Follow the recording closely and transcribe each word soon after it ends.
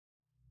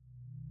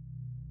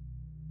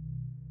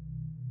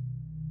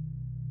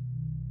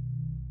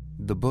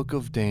The book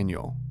of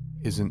Daniel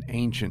is an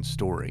ancient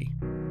story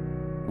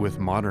with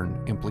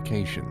modern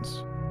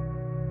implications.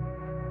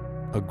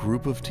 A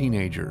group of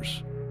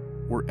teenagers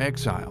were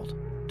exiled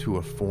to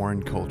a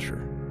foreign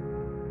culture,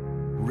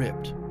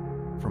 ripped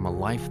from a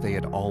life they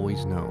had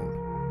always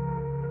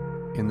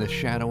known. In the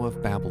shadow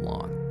of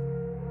Babylon,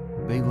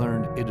 they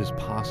learned it is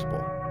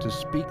possible to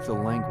speak the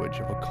language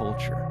of a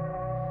culture,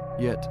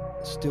 yet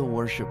still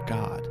worship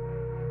God.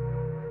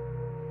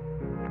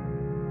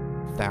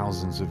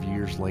 Thousands of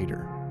years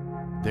later,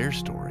 their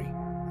story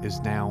is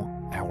now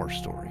our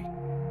story,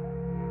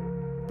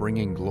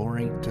 bringing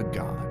glory to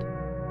God,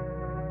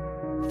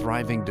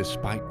 thriving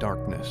despite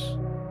darkness.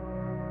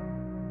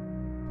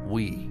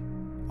 We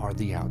are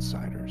the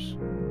outsiders.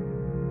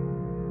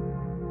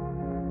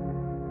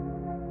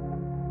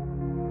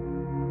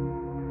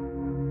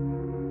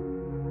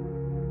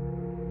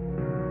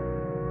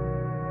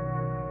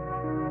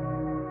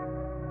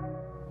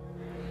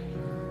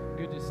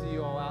 Good to see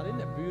you all out. Isn't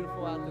it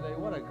beautiful out today?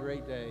 What a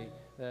great day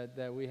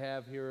that we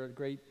have here. A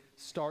great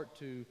start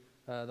to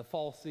the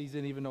fall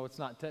season, even though it's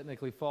not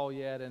technically fall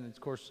yet. And it's,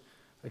 of course,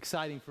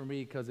 exciting for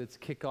me because it's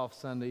kickoff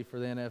Sunday for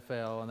the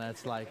NFL, and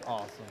that's like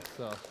awesome.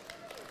 So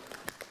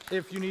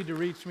if you need to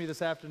reach me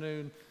this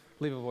afternoon,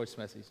 leave a voice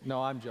message.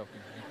 No, I'm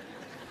joking.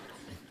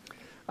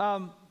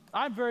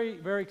 I'm very,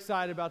 very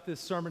excited about this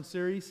sermon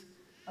series.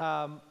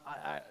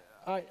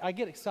 I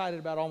get excited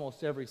about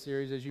almost every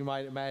series, as you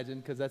might imagine,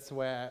 because that's the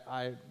way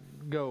I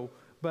go.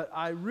 But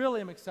I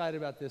really am excited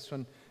about this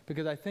one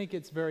because I think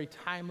it's very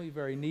timely,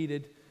 very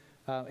needed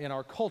in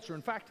our culture.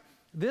 In fact,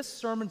 this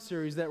sermon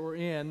series that we're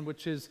in,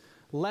 which is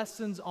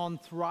Lessons on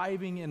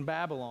Thriving in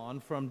Babylon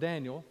from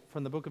Daniel,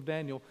 from the book of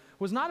Daniel,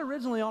 was not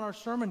originally on our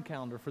sermon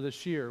calendar for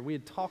this year. We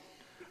had talked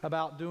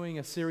about doing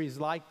a series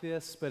like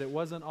this, but it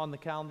wasn't on the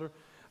calendar.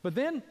 But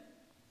then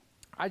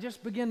I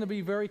just began to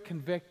be very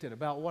convicted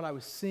about what I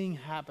was seeing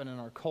happen in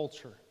our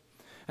culture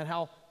and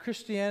how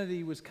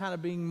Christianity was kind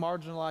of being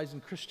marginalized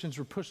and Christians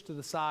were pushed to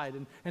the side,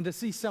 and to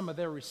see some of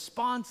their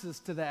responses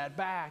to that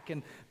back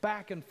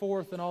and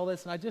forth and all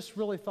this. And I just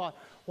really thought,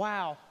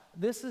 wow,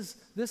 this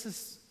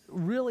is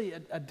really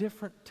a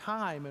different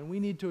time, and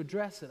we need to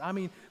address it. I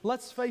mean,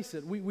 let's face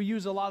it, we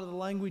use a lot of the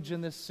language in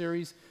this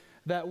series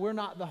that we're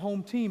not the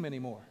home team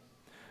anymore.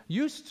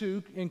 Used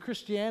to, in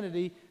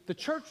Christianity, the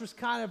church was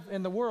kind of,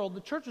 in the world,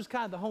 the church was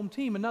kind of the home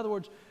team. In other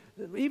words,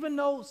 even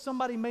though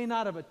somebody may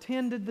not have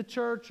attended the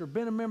church or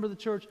been a member of the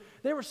church,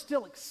 they were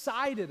still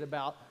excited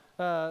about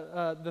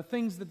the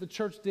things that the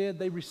church did.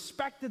 They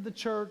respected the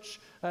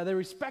church. They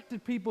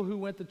respected people who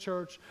went to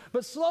church.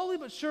 But slowly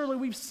but surely,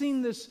 we've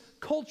seen this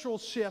cultural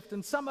shift,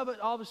 and some of it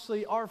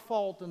obviously our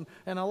fault,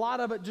 and a lot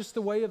of it just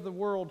the way of the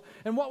world.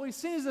 And what we've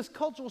seen is this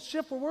cultural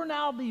shift where we're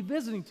now the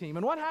visiting team.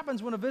 And what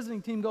happens when a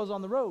visiting team goes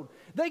on the road?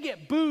 They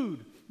get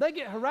booed. They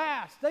get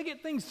harassed. They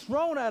get things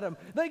thrown at them.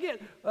 They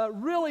get they're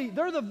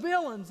the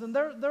villains, and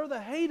they're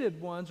the hated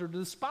ones or the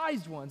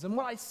despised ones. And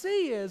what I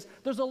see is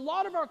there's a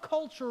lot of our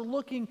culture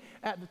looking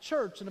at the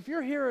church. And if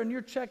you're here and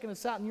you're checking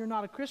us out and you're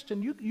not a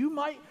Christian, you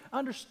might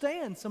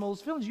understand some of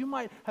those feelings. You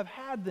might have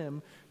had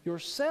them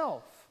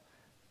yourself.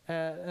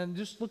 And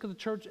just look at the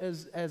church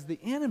as the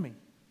enemy.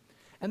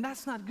 And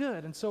that's not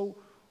good. And so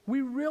we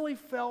really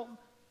felt,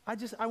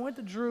 I went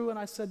to Drew and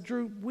I said,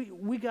 Drew,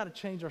 we got to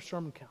change our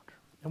sermon calendar.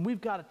 And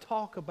we've got to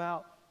talk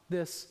about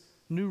this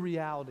new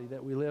reality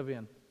that we live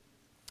in.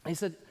 He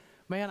said,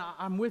 man,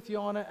 I'm with you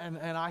on it, and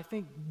I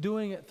think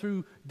doing it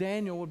through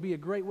Daniel would be a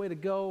great way to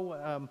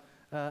go,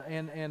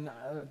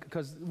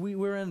 because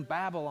we're in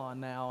Babylon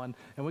now, and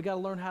we got to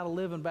learn how to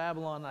live in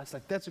Babylon. And I was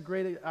like, that's a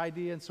great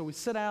idea. And so we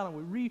sit down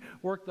and we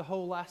reworked the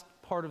whole last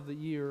part of the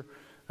year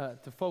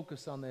to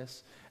focus on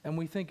this, and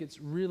we think it's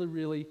really,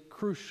 really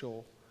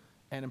crucial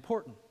and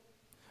important.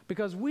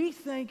 Because we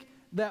think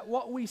that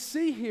what we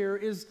see here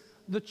is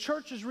the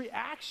church's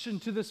reaction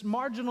to this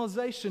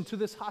marginalization, to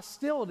this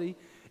hostility,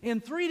 in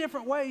three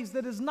different ways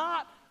that is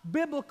not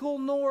biblical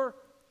nor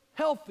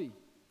healthy.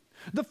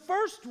 The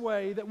first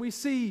way that we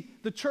see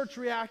the church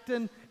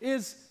reacting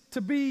is to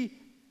be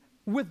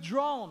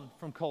withdrawn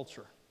from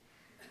culture.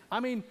 I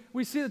mean,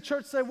 we see the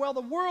church say, well,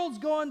 the world's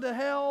going to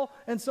hell,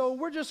 and so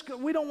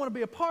we don't want to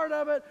be a part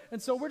of it,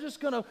 and so we're just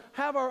going to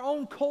have our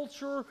own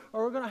culture,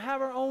 or we're going to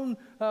have our own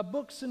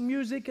books and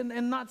music,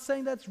 and not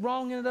saying that's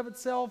wrong in and of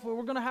itself, or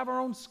we're going to have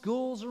our own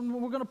schools, or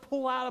we're going to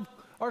pull out of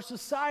our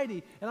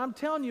society. And I'm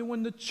telling you,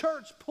 when the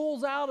church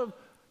pulls out of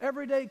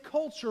everyday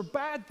culture,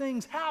 bad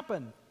things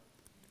happen.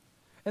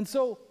 And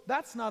so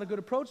that's not a good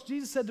approach.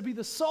 Jesus said to be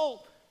the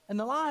salt and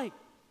the light.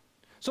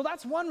 So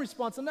that's one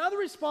response. Another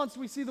response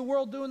we see the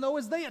world doing, though,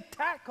 is they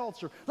attack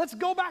culture. Let's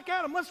go back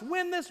at them. Let's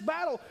win this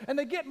battle. And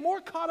they get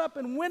more caught up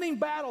in winning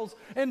battles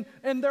and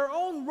their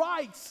own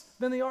rights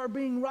than they are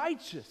being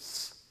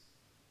righteous.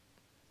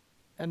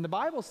 And the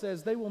Bible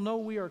says they will know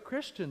we are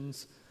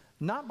Christians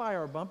not by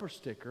our bumper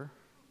sticker,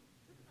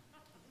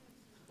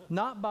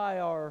 not by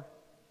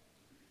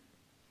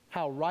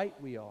how right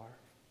we are.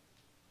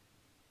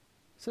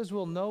 It says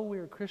we'll know we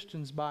are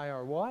Christians by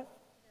our what?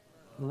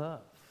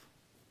 Love.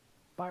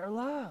 By our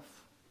love.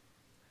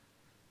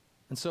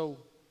 And so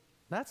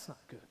That's not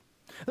good.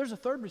 There's a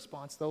third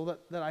response, though,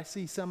 that I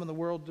see some in the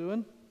world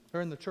doing,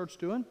 or in the church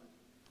doing.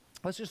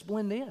 Let's just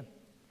blend in.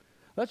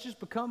 Let's just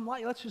become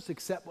like, let's just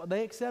accept what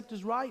they accept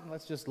as right, and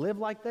let's just live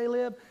like they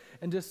live,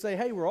 and just say,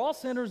 hey, we're all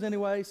sinners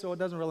anyway, so it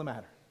doesn't really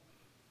matter.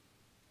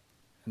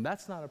 And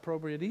that's not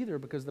appropriate either,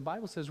 because the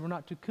Bible says we're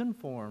not to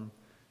conform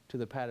to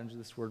the patterns of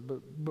this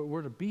world, but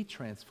we're to be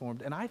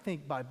transformed. And I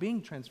think by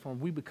being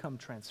transformed, we become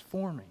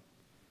transforming.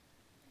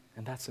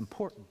 And that's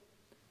important.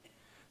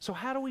 So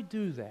how do we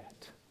do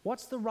that?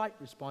 What's the right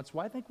response?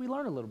 Well, I think we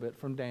learn a little bit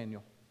from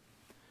Daniel.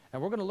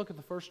 And we're going to look at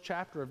the first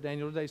chapter of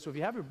Daniel today. So if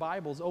you have your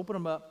Bibles, open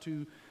them up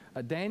to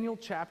Daniel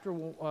chapter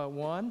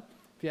 1.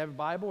 If you have a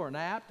Bible or an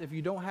app, if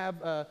you don't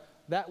have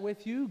that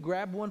with you,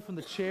 grab one from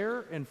the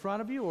chair in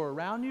front of you or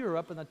around you or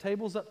up in the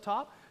tables up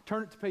top.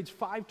 Turn it to page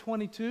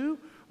 522.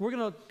 We're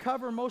going to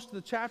cover most of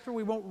the chapter.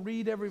 We won't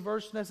read every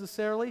verse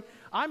necessarily.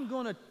 I'm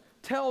going to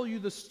tell you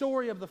the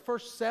story of the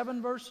first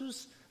 7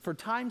 verses for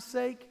time's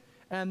sake,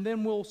 and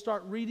then we'll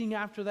start reading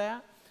after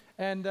that.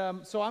 And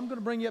so I'm going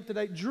to bring you up to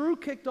date. Drew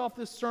kicked off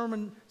this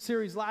sermon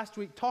series last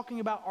week talking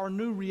about our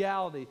new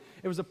reality.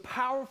 It was a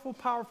powerful,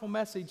 powerful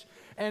message,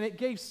 and it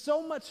gave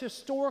so much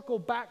historical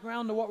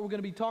background to what we're going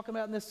to be talking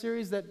about in this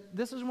series that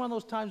this is one of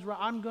those times where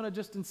I'm going to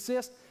just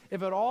insist,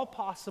 if at all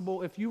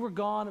possible, if you were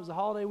gone, it was a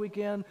holiday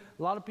weekend,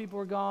 a lot of people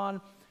were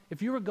gone.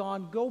 If you were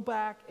gone, go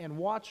back and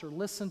watch or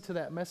listen to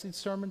that message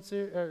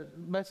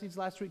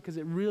last week, because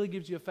it really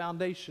gives you a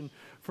foundation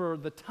for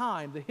the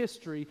time, the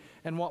history,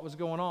 and what was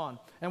going on.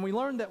 And we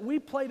learned that we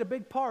played a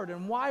big part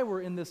in why we're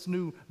in this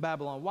new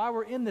Babylon, why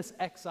we're in this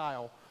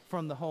exile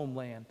from the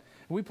homeland.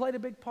 And we played a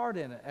big part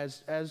in it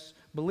as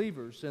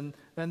believers, and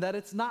that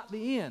it's not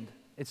the end,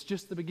 it's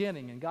just the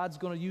beginning. And God's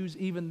going to use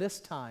even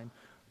this time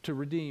to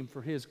redeem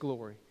for His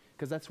glory,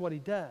 because that's what He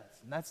does,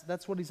 and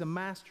that's what He's a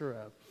master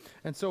of.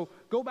 And so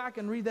go back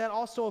and read that.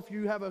 Also, if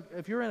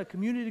you're in a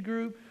community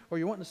group or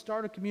you're wanting to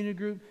start a community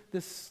group,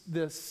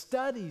 the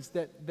studies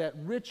that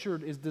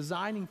Richard is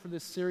designing for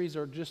this series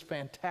are just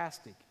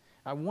fantastic.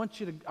 I want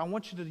you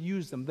to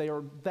use them. They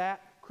are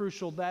that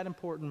crucial, that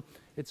important.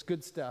 It's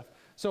good stuff.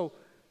 So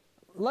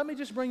let me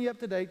just bring you up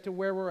to date to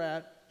where we're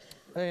at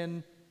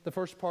in the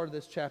first part of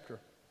this chapter.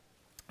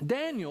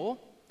 Daniel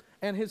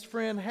and his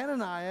friend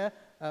Hananiah,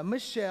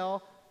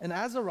 Mishael, and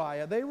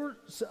Azariah, they were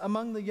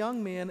among the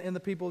young men and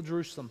the people of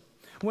Jerusalem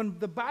when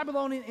the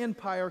Babylonian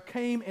Empire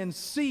came and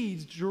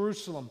sieged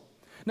Jerusalem.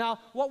 Now,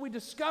 what we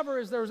discover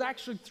is there was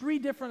actually 3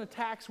 different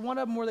attacks, one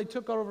of them where they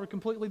took over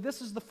completely.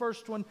 This is the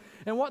first one.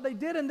 And what they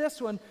did in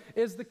this one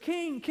is the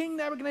King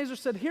Nebuchadnezzar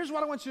said, here's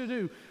what I want you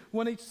to do.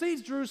 When he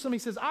sieged Jerusalem, he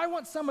says, I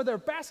want some of their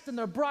best and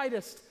their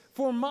brightest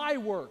for my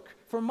work,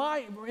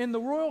 in the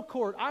royal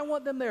court. I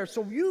want them there.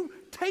 So you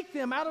take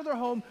them out of their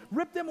home,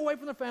 rip them away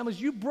from their families,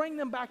 you bring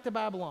them back to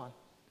Babylon.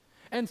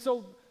 And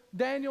so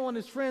Daniel and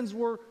his friends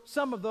were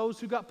some of those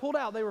who got pulled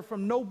out. They were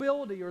from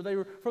nobility, or they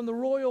were from the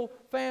royal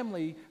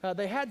family.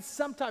 They had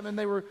some type, and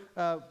they were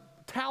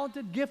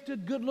talented,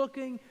 gifted,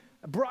 good-looking,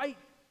 bright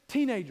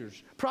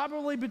teenagers,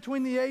 probably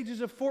between the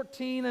ages of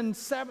 14 and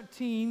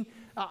 17,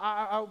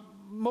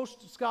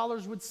 most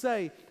scholars would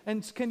say.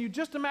 And can you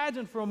just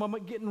imagine for a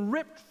moment getting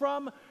ripped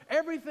from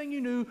everything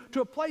you knew to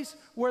a place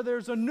where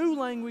there's a new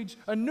language,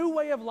 a new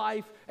way of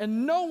life,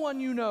 and no one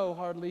you know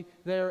hardly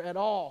there at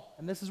all?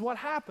 And this is what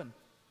happened.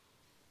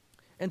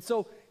 And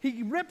so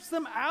he rips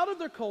them out of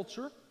their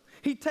culture.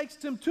 He takes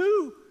them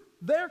to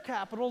their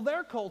capital,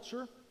 their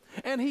culture,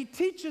 and he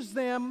teaches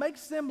them,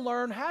 makes them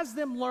learn, has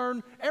them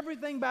learn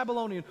everything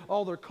Babylonian,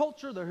 all their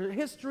culture, their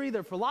history,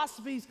 their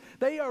philosophies.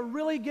 They are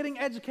really getting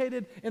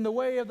educated in the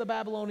way of the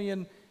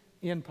Babylonian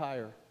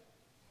Empire.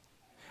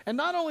 And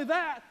not only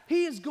that,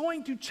 he is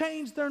going to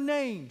change their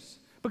names,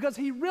 because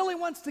he really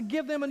wants to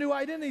give them a new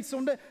identity.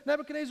 So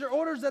Nebuchadnezzar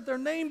orders that their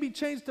name be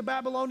changed to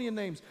Babylonian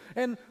names.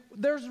 And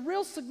there's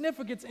real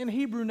significance in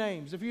Hebrew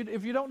names. If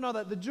you don't know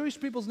that, the Jewish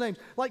people's names.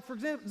 Like, for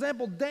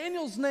example,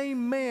 Daniel's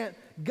name meant,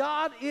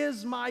 God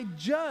is my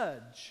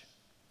judge.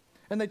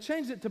 And they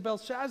changed it to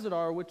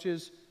Belshazzar, which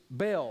is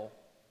Bel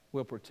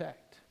will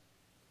protect.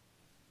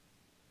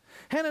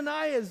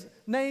 Hananiah's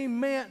name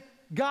meant,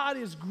 God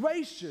is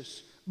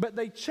gracious, but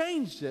they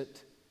changed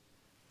it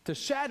to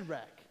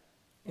Shadrach,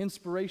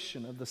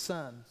 inspiration of the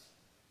sons.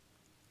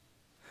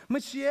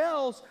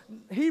 Mishael's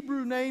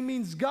Hebrew name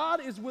means God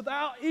is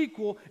without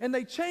equal, and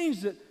they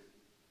changed it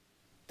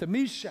to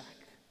Meshach,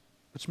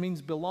 which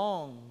means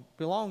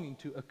belonging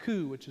to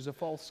Aku, which is a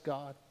false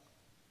god.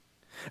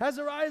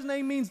 Azariah's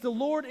name means the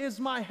Lord is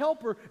my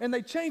helper, and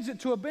they changed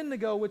it to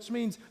Abednego, which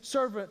means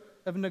servant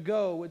of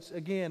Nego, which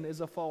again is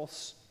a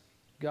false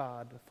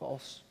god, a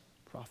false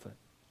prophet.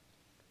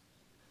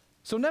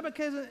 So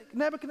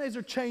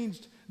Nebuchadnezzar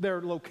changed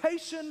their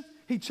location,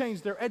 he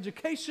changed their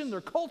education,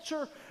 their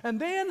culture, and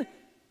then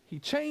he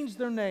changed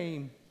their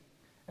name,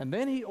 and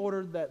then he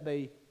ordered that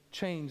they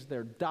change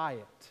their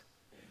diet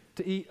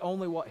to eat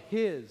only what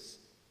his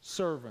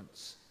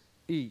servants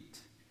eat.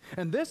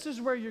 And this is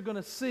where you're going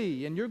to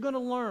see, and you're going to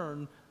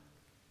learn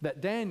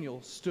that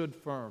Daniel stood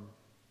firm.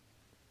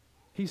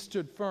 He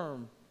stood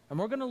firm And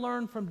we're going to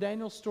learn from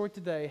Daniel's story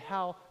today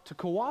how to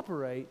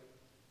cooperate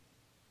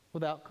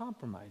without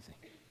compromising.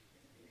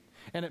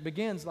 And it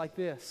begins like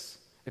this.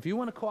 If you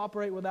want to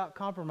cooperate without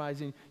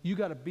compromising, you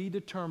got to be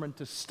determined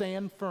to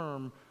stand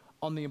firm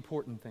on the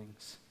important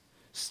things.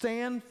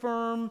 Stand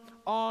firm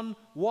on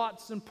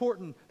what's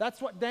important.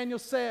 That's what Daniel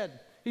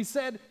said. He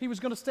said he was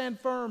going to stand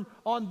firm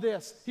on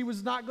this. He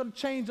was not going to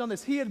change on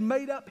this. He had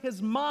made up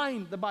his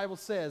mind, the Bible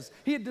says.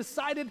 He had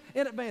decided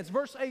in advance.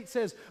 Verse 8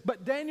 says,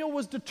 "But Daniel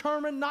was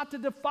determined not to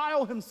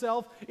defile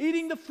himself,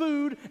 eating the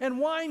food and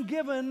wine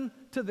given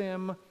to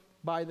them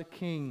by the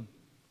king."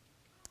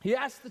 He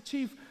asked the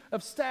chief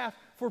of staff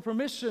for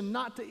permission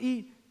not to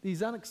eat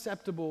these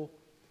unacceptable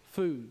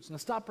foods. Now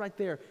stop right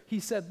there. He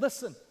said,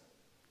 "Listen,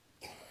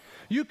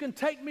 you can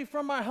take me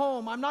from my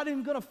home. I'm not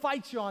even going to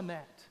fight you on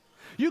that.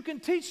 You can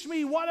teach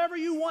me whatever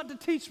you want to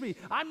teach me.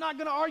 I'm not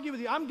going to argue with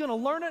you. I'm going to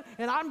learn it,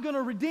 and I'm going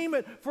to redeem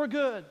it for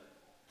good.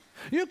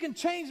 You can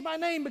change my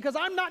name because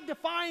I'm not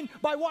defined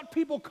by what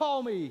people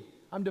call me.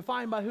 I'm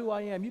defined by who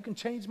I am. You can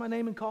change my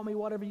name and call me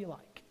whatever you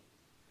like.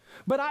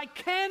 But I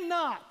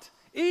cannot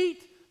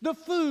eat the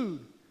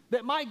food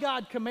that my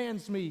God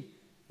commands me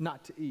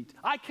not to eat.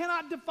 I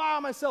cannot defile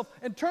myself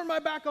and turn my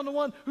back on the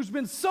one who's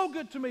been so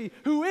good to me,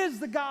 who is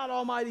the God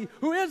Almighty,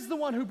 who is the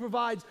one who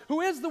provides, who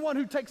is the one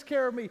who takes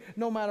care of me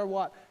no matter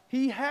what."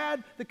 He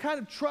had the kind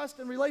of trust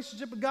and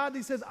relationship with God that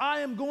he says, "I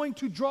am going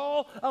to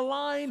draw a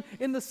line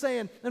in the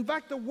sand." In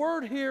fact, the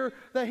word here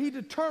that he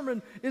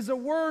determined is a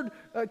word,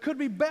 could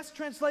be best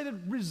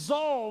translated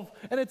resolve,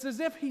 and it's as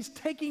if he's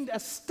taking a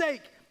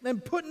stake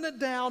and putting it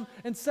down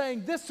and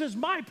saying, "This is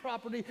my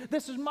property,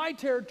 this is my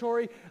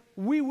territory,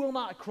 we will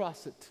not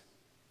cross it,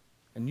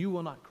 and you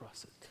will not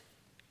cross it."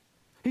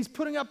 He's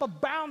putting up a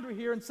boundary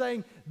here and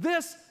saying,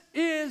 "This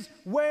is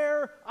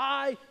where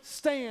I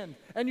stand,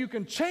 and you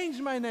can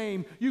change my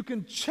name, you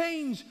can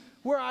change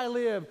where I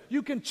live,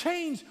 you can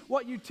change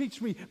what you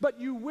teach me, but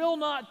you will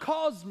not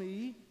cause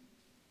me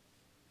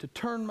to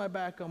turn my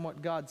back on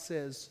what God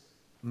says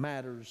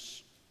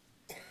matters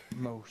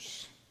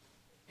most."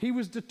 He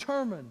was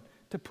determined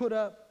to put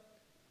up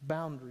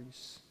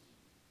boundaries.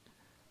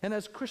 And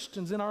as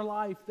Christians in our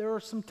life, there are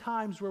some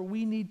times where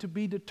we need to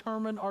be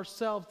determined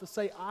ourselves to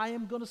say, "I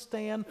am going to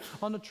stand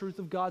on the truth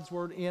of God's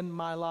word in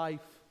my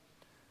life."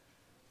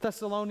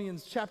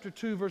 Thessalonians chapter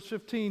 2, verse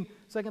 15,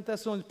 2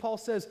 Thessalonians, Paul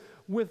says,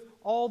 "With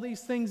all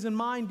these things in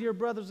mind, dear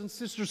brothers and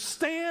sisters,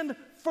 stand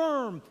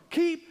firm.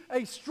 Keep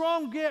a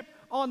strong grip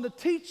on the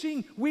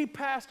teaching we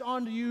passed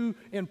on to you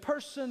in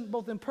person,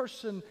 both in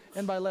person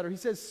and by letter." He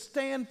says,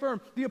 stand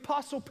firm. The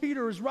Apostle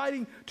Peter is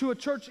writing to a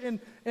church in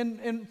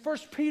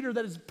 1 Peter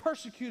that is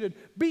persecuted,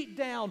 beat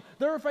down.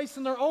 They're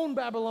facing their own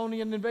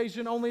Babylonian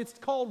invasion, only it's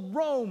called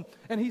Rome.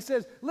 And he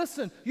says,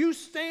 listen, you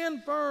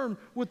stand firm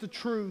with the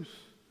truth.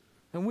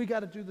 And we got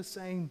to do the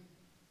same.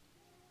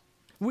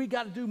 We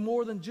got to do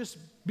more than just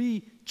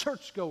be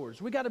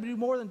churchgoers. We got to do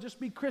more than just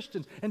be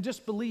Christians and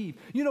just believe.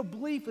 You know,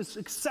 belief is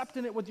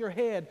accepting it with your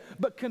head,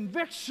 but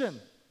conviction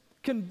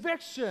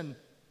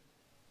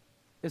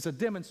is a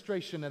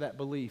demonstration of that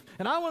belief.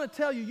 And I want to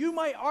tell you, you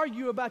might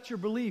argue about your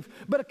belief,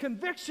 but a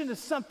conviction is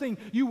something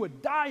you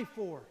would die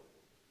for.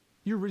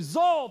 You're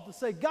resolved to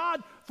say,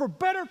 "God, for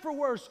better, for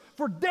worse,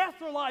 for death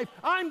or life,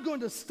 I'm going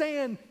to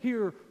stand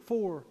here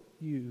for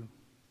you."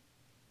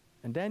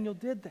 And Daniel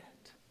did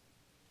that.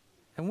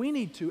 And we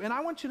need to. And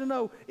I want you to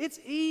know, it's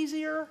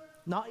easier,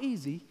 not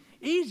easy,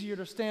 easier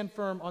to stand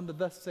firm on the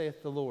 "thus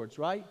saith the Lord's,"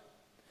 right?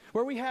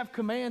 Where we have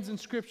commands in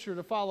Scripture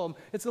to follow them,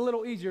 it's a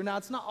little easier. Now,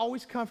 it's not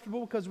always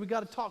comfortable because we got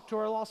to talk to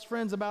our lost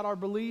friends about our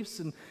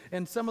beliefs,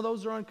 and some of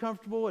those are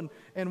uncomfortable,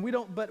 and we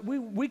don't, but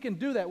we can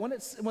do that. When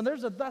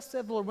there's a "thus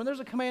saith the Lord," when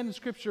there's a command in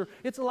Scripture,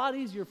 it's a lot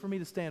easier for me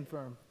to stand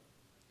firm.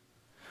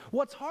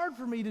 What's hard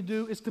for me to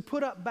do is to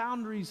put up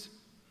boundaries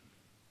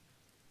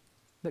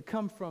that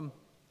come from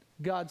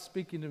God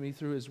speaking to me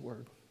through His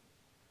Word.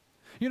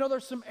 You know,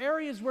 there's some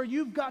areas where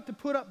you've got to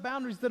put up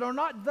boundaries that are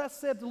not "thus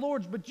saith the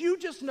Lord," but you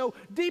just know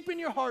deep in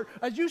your heart,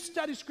 as you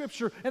study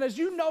Scripture and as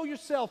you know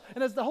yourself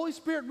and as the Holy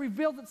Spirit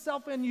reveals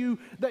itself in you,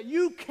 that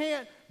you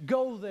can't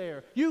go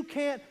there. You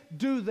can't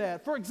do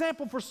that. For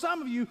example, for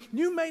some of you,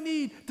 you may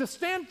need to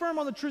stand firm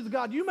on the truth of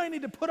God. You may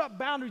need to put up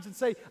boundaries and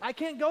say, "I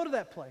can't go to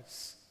that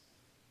place.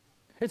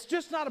 It's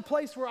just not a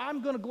place where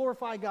I'm going to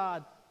glorify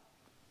God.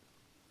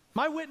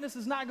 My witness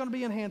is not going to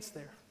be enhanced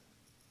there."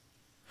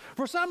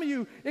 For some of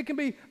you, it can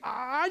be,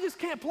 "I just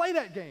can't play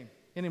that game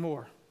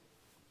anymore.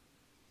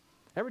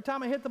 Every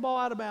time I hit the ball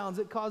out of bounds,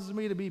 it causes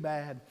me to be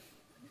bad."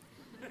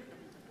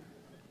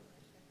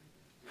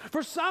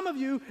 For some of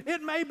you,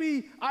 it may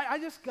be, I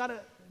just got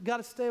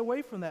to stay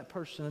away from that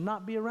person and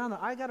not be around them.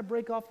 I got to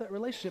break off that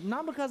relationship,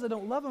 not because I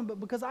don't love them,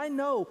 but because I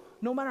know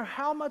no matter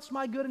how much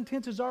my good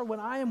intentions are, when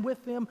I am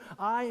with them,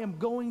 I am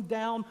going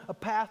down a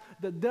path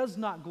that does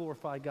not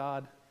glorify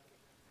God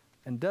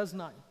and does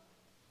not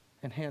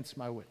enhance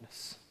my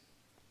witness.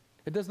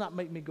 It does not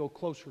make me go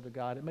closer to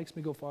God. It makes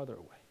me go farther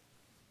away.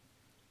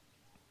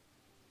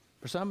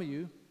 For some of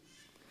you,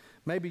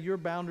 maybe your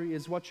boundary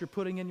is what you're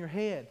putting in your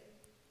head.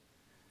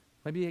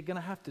 Maybe you're going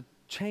to have to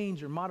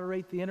change or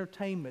moderate the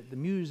entertainment, the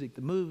music,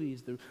 the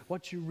movies,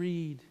 what you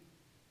read,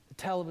 the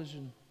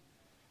television,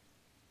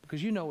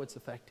 because you know it's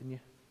affecting you.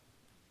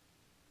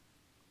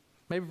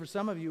 Maybe for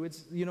some of you,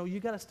 it's, you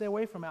got to stay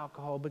away from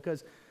alcohol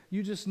because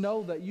you just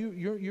know that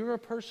you're a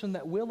person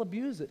that will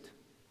abuse it.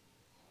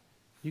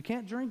 You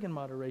can't drink in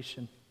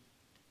moderation.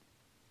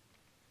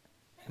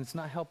 And it's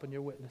not helping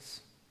your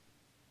witness.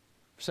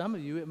 For some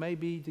of you, it may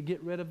be to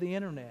get rid of the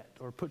internet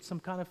or put some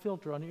kind of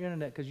filter on your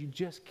internet because you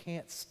just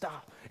can't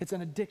stop. It's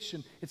an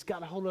addiction. It's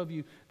got a hold of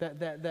you,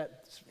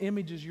 that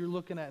images you're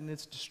looking at, and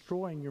it's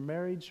destroying your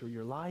marriage or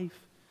your life.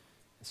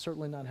 It's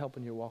certainly not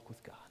helping your walk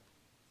with God.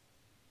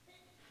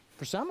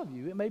 For some of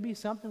you, it may be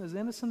something as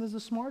innocent as a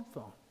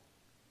smartphone.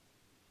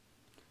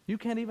 You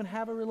can't even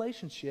have a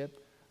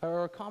relationship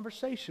or a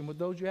conversation with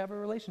those you have a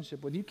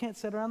relationship with. You can't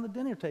sit around the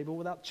dinner table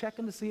without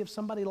checking to see if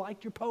somebody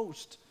liked your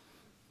post.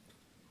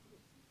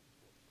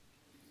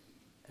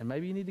 And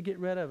maybe you need to get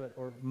rid of it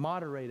or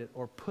moderate it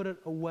or put it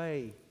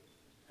away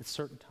at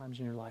certain times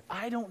in your life.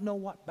 I don't know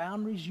what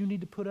boundaries you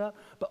need to put up,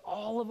 but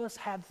all of us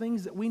have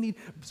things that we need,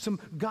 some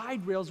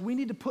guide rails we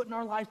need to put in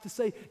our life to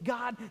say,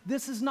 God,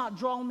 this is not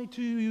drawing me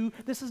to you.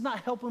 This is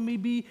not helping me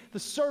be the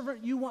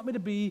servant you want me to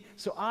be,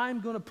 so I'm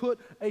going to put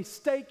a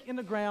stake in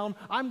the ground.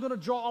 I'm going to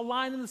draw a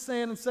line in the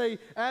sand and say,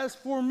 as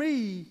for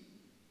me,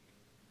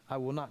 I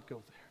will not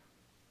go there.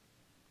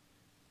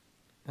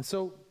 And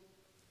so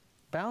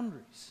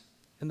boundaries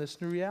in this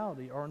new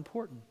reality are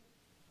important.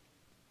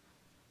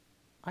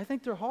 I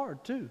think they're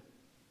hard too.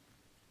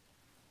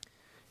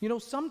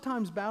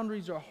 Sometimes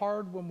boundaries are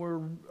hard when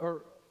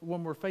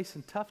we're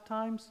facing tough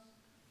times,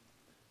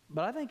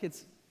 but I think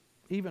it's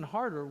even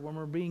harder when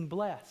we're being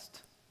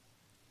blessed.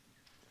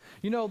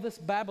 This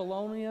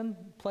Babylonian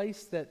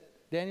place that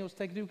Daniel was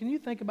taken to, can you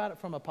think about it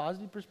from a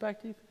positive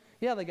perspective?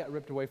 Yeah, they got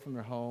ripped away from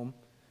their home.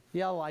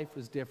 Yeah, life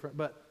was different,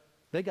 but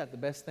they got the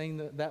best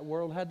thing that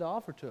world had to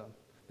offer to them.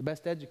 The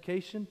best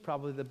education,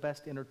 probably the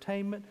best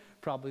entertainment,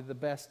 probably the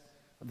best.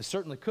 They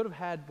certainly could have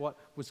had what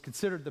was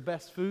considered the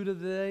best food of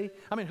the day.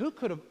 I mean, who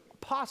could have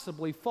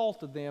possibly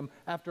faulted them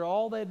after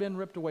all they had been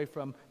ripped away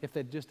from if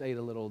they'd just ate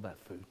a little of that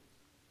food?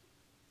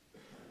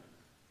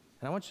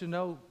 And I want you to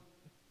know,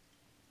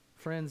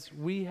 friends,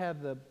 we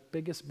have the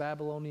biggest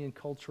Babylonian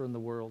culture in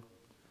the world.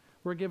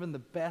 We're given the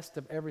best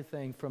of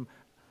everything from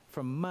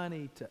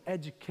money to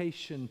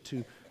education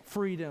to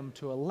freedom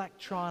to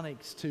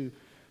electronics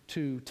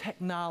to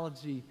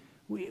technology.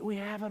 We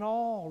have it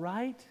all,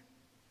 right?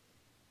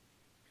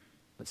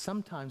 But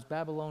sometimes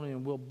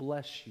Babylonian will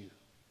bless you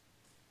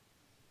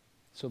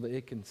so that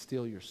it can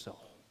steal your soul.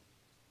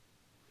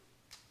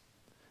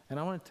 And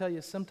I want to tell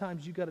you,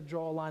 sometimes you got to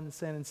draw a line in the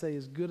sand and say,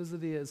 as good as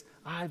it is,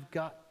 I've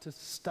got to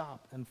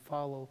stop and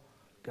follow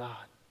God.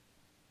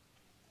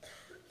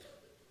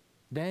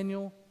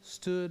 Daniel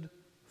stood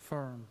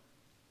firm.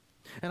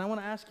 And I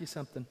want to ask you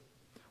something.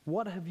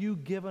 What have you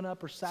given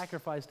up or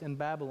sacrificed in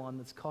Babylon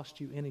that's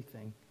cost you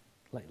anything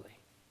lately?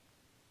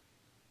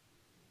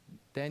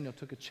 Daniel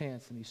took a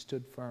chance and he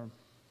stood firm.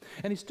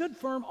 And he stood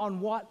firm on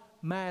what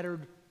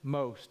mattered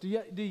most. Do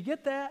you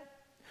get that?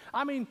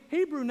 I mean,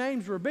 Hebrew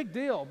names were a big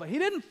deal, but he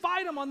didn't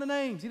fight them on the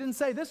names. He didn't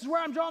say, this is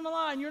where I'm drawing the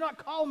line. You're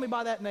not calling me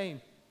by that name.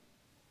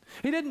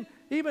 He didn't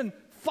even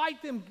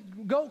fight them,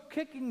 go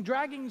kicking,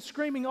 dragging,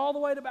 screaming all the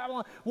way to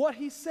Babylon. What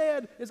he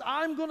said is,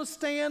 I'm going to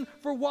stand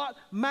for what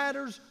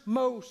matters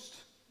most.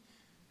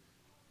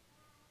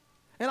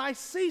 And I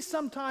see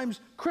sometimes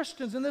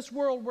Christians in this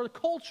world where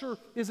culture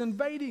is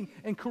invading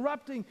and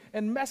corrupting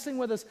and messing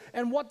with us.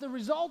 And what the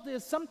result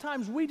is,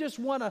 sometimes we just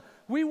want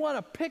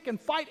to pick and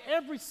fight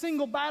every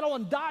single battle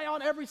and die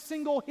on every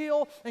single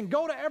hill and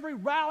go to every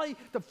rally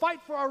to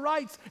fight for our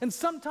rights. And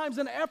sometimes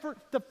in an effort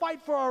to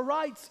fight for our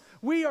rights,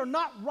 we are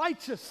not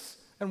righteous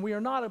and we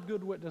are not a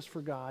good witness for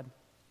God.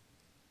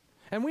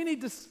 And we need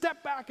to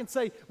step back and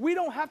say, we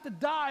don't have to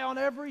die on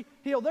every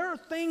hill. There are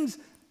things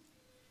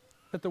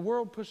that the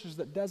world pushes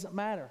that doesn't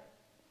matter.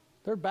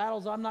 There are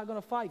battles I'm not going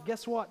to fight.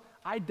 Guess what?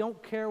 I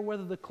don't care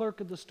whether the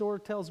clerk at the store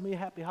tells me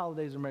Happy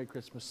Holidays or Merry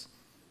Christmas.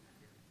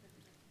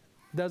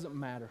 Doesn't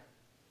matter.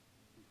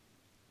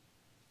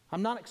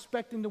 I'm not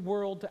expecting the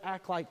world to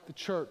act like the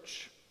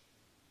church.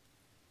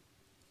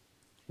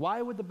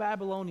 Why would the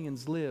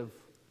Babylonians live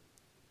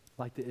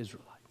like the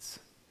Israelites?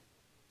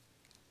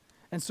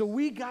 And so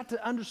we got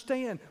to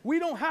understand, we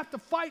don't have to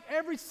fight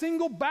every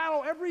single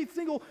battle, every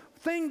single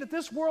thing that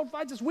this world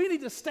fights us. We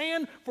need to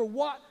stand for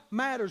what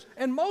matters,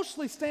 and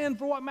mostly stand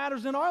for what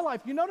matters in our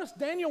life. You notice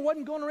Daniel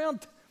wasn't going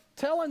around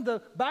telling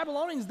the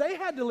Babylonians they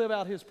had to live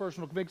out his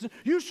personal conviction.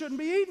 You shouldn't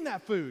be eating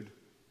that food.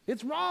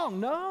 It's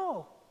wrong.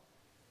 No.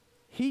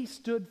 He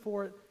stood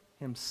for it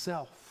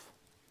himself.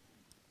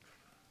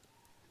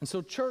 And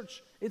so,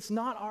 church, it's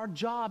not our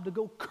job to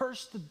go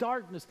curse the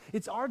darkness.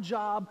 It's our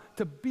job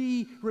to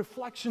be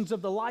reflections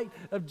of the light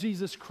of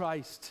Jesus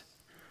Christ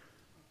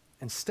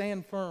and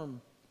stand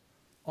firm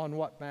on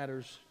what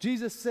matters.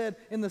 Jesus said,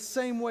 in the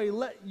same way,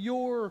 let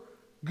your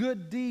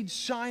good deeds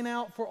shine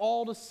out for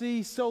all to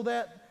see so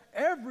that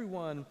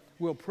everyone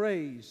will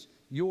praise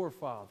your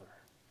Father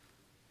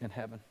in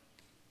heaven.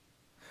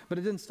 But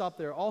it didn't stop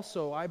there.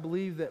 Also, I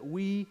believe that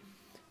we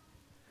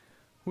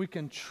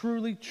can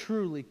truly,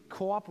 truly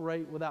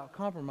cooperate without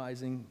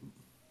compromising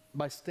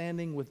by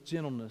standing with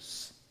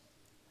gentleness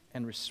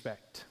and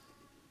respect.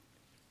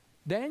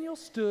 Daniel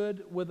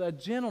stood with a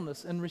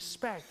gentleness and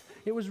respect.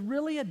 It was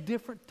really a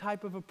different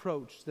type of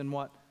approach than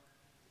what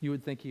you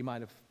would think he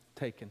might have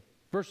taken.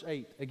 Verse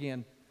 8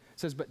 again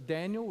says, but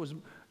Daniel was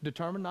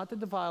determined not to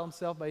defile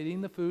himself by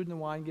eating the food and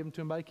the wine given to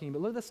him by the king.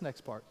 But look at this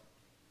next part.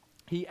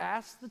 He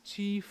asked the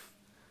chief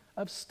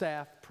of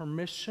staff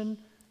permission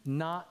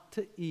not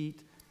to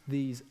eat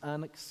these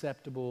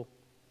unacceptable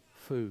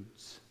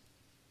foods.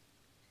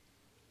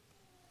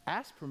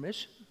 Ask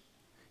permission.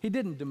 He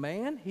didn't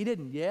demand. He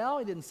didn't yell.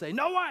 He didn't say,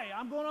 no way,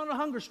 I'm going on a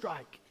hunger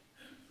strike.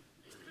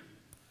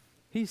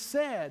 He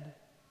said,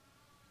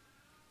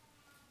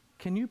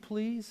 can you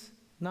please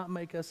not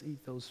make us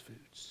eat those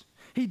foods?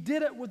 He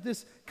did it with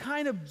this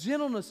kind of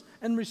gentleness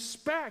and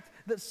respect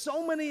that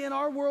so many in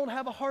our world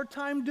have a hard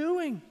time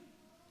doing.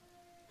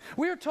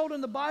 We are told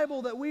in the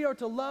Bible that we are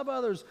to love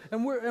others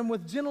and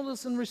with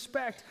gentleness and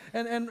respect,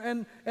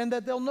 and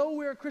that they'll know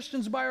we're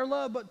Christians by our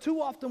love. But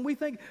too often we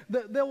think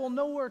that they will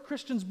know we're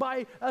Christians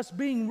by us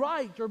being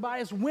right or by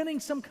us winning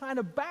some kind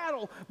of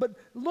battle. But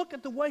look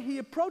at the way he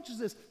approaches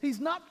this. He's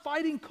not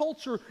fighting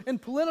culture in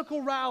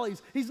political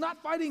rallies. He's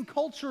not fighting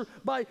culture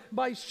by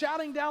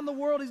shouting down the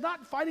world. He's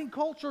not fighting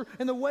culture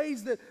in the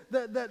ways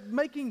that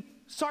making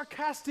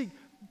sarcastic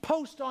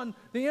posts on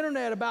the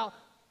internet about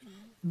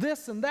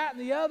this and that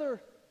and the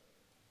other.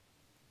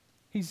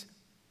 He's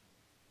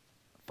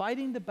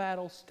fighting the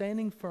battle,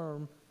 standing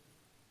firm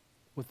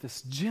with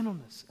this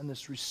gentleness and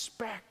this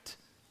respect.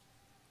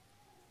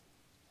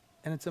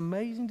 And it's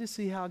amazing to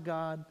see how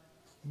God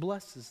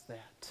blesses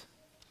that.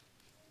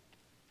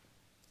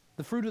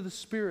 The fruit of the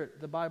Spirit,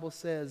 the Bible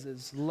says,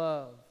 is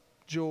love,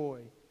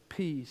 joy,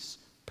 peace,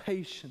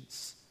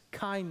 patience,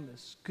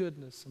 kindness,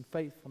 goodness, and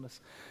faithfulness.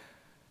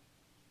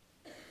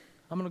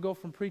 I'm going to go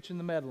from preaching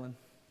to meddling.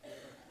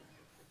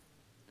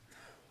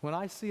 When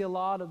I see a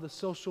lot of the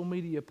social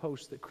media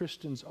posts that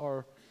Christians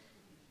are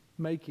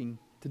making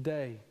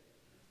today,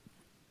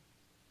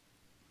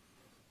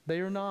 they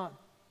are not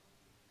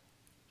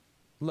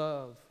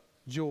love,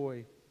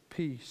 joy,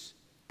 peace,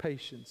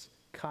 patience,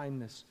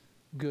 kindness,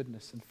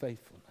 goodness, and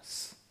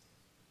faithfulness.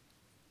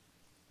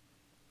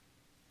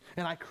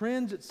 And I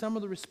cringe at some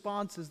of the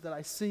responses that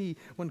I see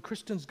when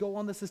Christians go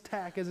on this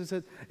attack as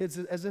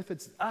if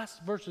it's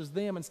us versus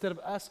them instead of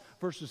us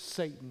versus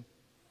Satan.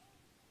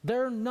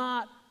 They're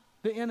not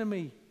the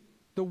enemy.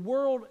 The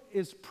world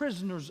is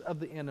prisoners of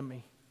the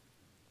enemy.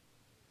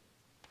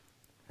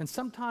 And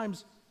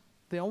sometimes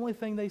the only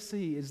thing they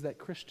see is that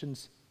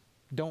Christians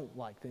don't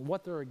like them,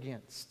 what they're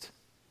against.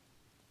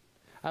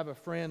 I have a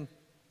friend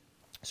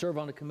I serve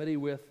on a committee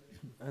with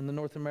in the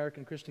North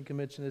American Christian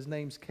Convention. His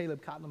name's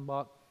Caleb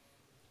Kottenbach.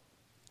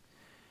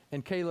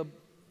 And Caleb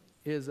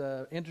is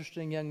an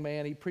interesting young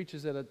man. He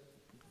preaches at a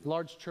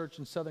large church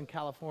in Southern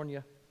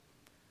California,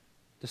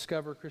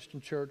 Discover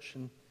Christian Church,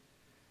 and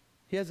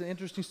he has an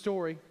interesting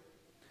story.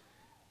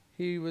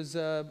 He was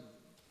a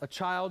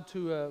child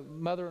to a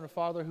mother and a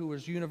father who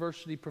was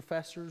university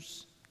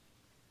professors.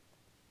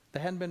 They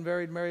hadn't been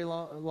married very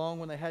long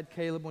when they had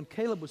Caleb. When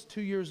Caleb was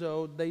 2 years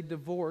old, they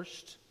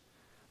divorced,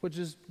 which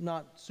is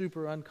not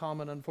super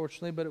uncommon,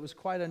 unfortunately, but it was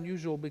quite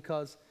unusual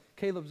because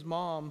Caleb's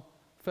mom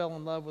fell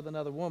in love with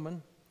another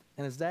woman,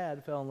 and his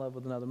dad fell in love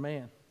with another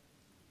man.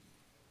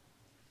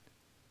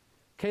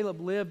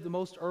 Caleb lived the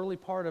most early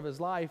part of his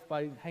life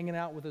by hanging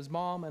out with his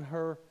mom and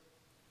her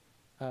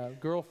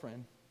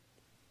girlfriend.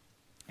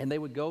 And they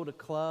would go to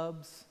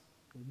clubs,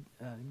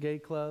 gay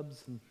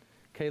clubs, and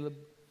Caleb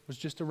was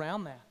just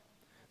around that.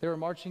 They were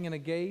marching in a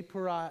gay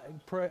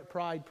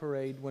pride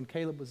parade when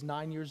Caleb was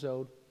 9 years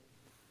old.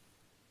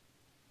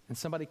 And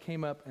somebody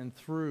came up and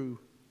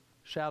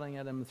shouting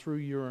at him, and threw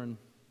urine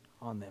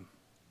on them.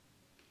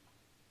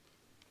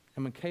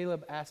 And when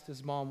Caleb asked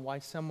his mom why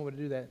someone would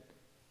do that,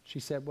 she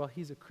said, well,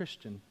 he's a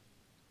Christian,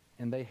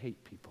 and they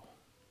hate people.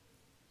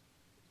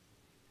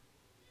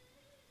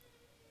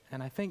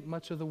 And I think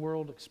much of the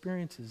world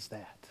experiences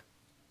that.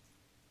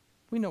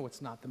 We know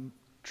it's not the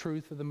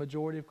truth of the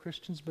majority of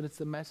Christians, but it's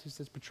the message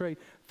that's portrayed.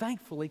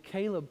 Thankfully,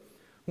 Caleb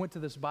went to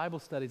this Bible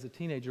study as a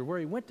teenager where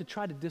he went to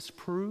try to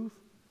disprove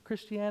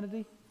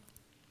Christianity.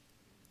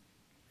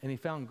 And he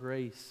found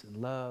grace and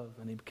love,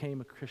 and he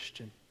became a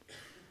Christian.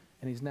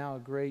 And he's now a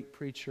great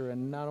preacher,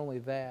 and not only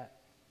that,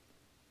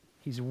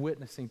 he's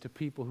witnessing to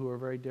people who are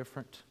very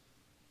different.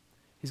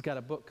 He's got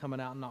a book coming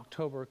out in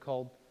October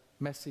called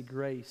Messy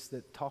Grace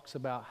that talks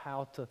about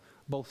how to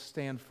both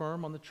stand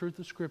firm on the truth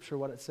of Scripture,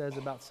 what it says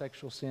about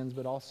sexual sins,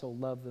 but also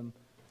love them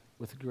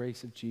with the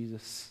grace of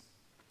Jesus.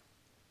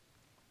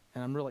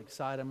 And I'm really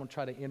excited. I'm going to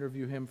try to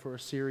interview him for a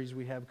series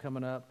we have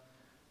coming up.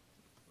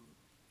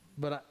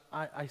 But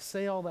I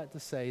say all that to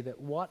say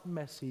that what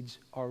message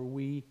are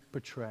we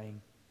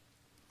portraying?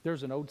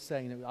 There's an old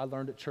saying that I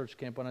learned at church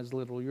camp when I was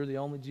little. You're the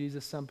only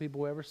Jesus some people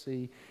will ever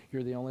see.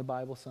 You're the only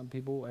Bible some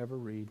people will ever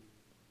read.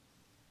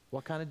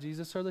 What kind of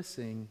Jesus are they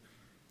seeing?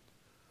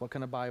 What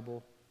kind of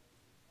Bible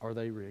are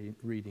they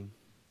reading?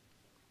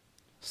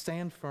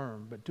 Stand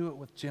firm, but do it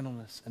with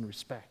gentleness and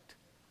respect.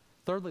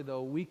 Thirdly,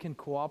 though, we can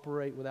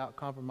cooperate without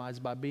compromise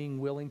by being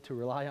willing to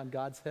rely on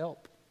God's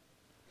help.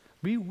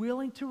 Be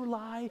willing to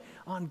rely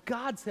on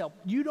God's help.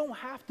 You don't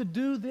have to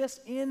do this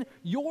in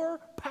your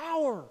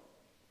power.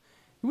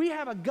 We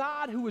have a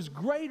God who is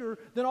greater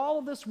than all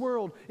of this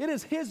world. It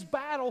is His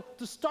battle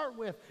to start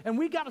with, and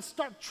we got to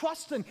start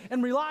trusting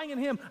and relying on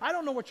Him. I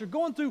don't know what you're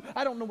going through.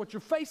 I don't know what you're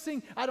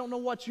facing. I don't know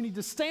what you need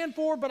to stand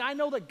for, but I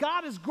know that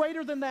God is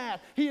greater than that.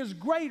 He is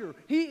greater.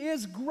 He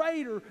is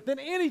greater than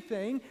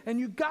anything, and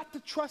you got to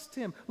trust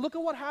Him. Look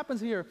at what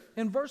happens here.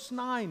 In verse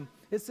 9,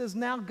 it says,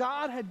 "Now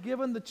God had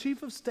given the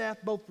chief of staff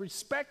both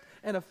respect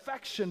and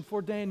affection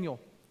for Daniel."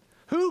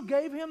 Who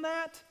gave him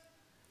that?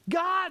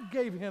 God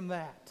gave him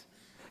that.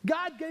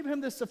 God gave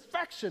him this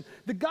affection.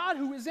 The God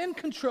who is in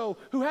control,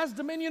 who has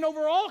dominion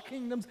over all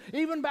kingdoms,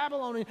 even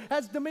Babylon,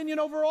 has dominion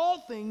over all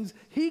things.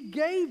 He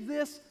gave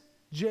this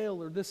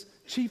jailer, this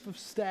chief of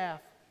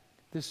staff,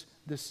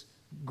 this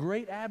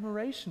great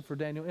admiration for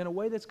Daniel in a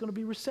way that's going to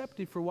be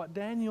receptive for what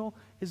Daniel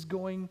is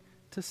going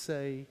to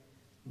say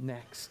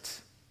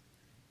next.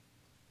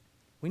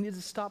 We need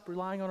to stop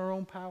relying on our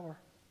own power.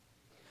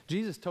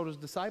 Jesus told His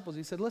disciples,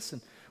 He said,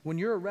 listen, when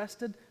you're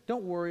arrested,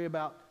 don't worry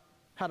about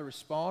how to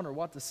respond or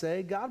what to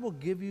say. God will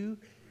give you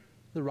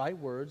the right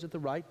words at the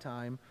right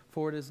time,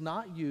 for it is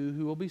not you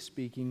who will be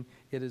speaking.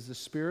 It is the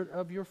Spirit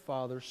of your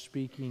Father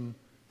speaking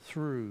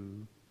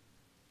through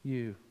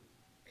you.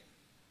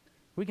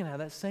 We can have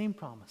that same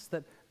promise,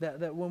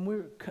 that when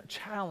we're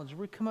challenged,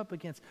 we come up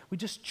against, we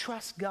just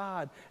trust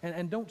God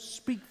and don't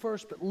speak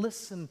first, but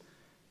listen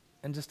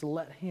and just to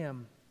let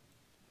Him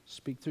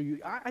speak through you.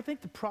 I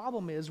think the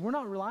problem is we're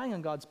not relying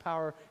on God's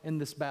power in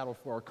this battle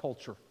for our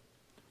culture.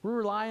 We're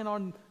relying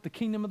on the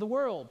kingdom of the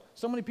world.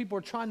 So many people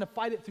are trying to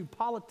fight it through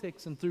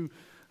politics and through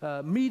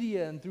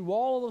media and through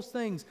all of those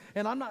things.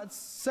 And I'm not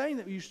saying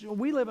that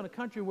we live in a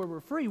country where we're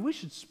free. We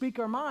should speak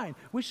our mind.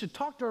 We should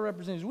talk to our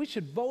representatives. We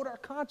should vote our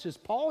conscience.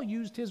 Paul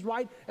used his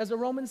right as a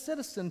Roman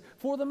citizen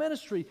for the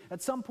ministry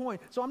at some point.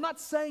 So I'm not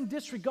saying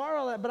disregard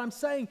all that, but I'm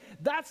saying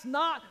that's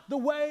not the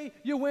way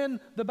you win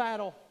the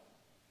battle.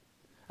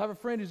 I have a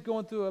friend who's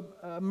going through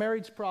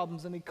marriage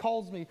problems, and he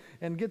calls me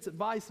and gets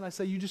advice, and I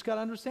say, you just got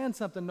to understand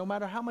something. No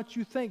matter how much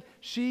you think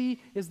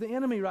she is the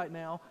enemy right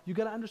now, you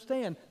got to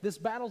understand this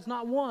battle's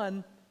not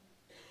won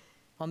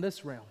on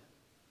this realm.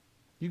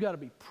 You got to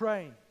be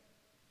praying.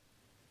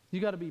 You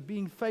got to be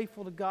being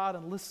faithful to God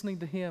and listening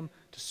to Him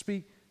to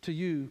speak to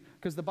you,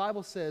 because the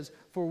Bible says,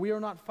 for we are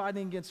not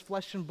fighting against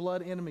flesh and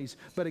blood enemies,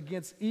 but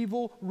against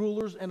evil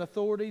rulers and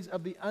authorities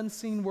of the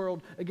unseen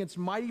world, against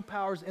mighty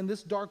powers in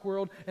this dark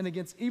world, and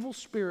against evil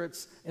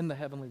spirits in the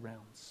heavenly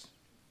realms.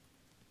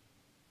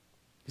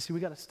 You see,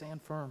 we got to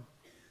stand firm,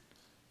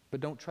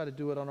 but don't try to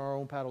do it on our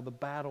own battle. The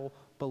battle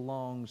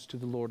belongs to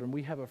the Lord, and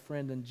we have a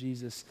friend in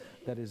Jesus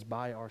that is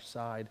by our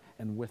side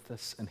and with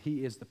us, and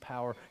He is the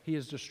power. He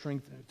is the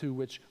strength through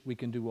which we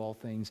can do all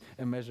things,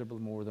 immeasurably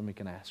more than we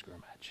can ask or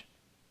imagine.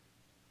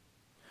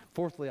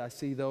 Fourthly, I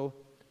see, though,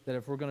 that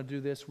if we're going to do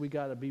this, we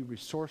got to be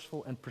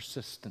resourceful and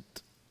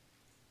persistent.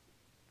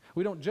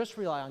 We don't just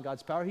rely on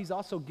God's power. He's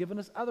also given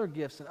us other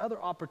gifts and other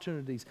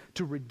opportunities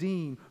to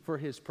redeem for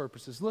His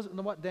purposes. Listen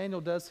to what Daniel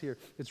does here.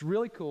 It's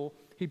really cool.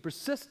 He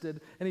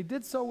persisted, and he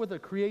did so with a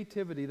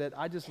creativity that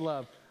I just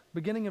love.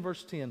 Beginning in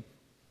verse 10.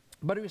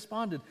 But he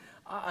responded,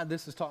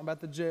 this is talking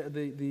about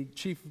the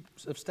chief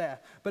of staff.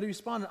 But he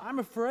responded, I'm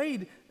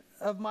afraid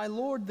of my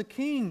lord the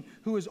king,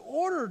 who has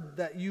ordered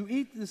that you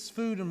eat this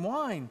food and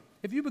wine.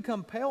 If you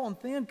become pale and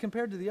thin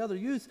compared to the other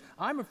youths,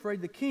 I'm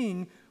afraid the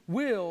king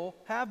will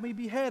have me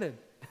beheaded.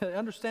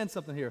 Understand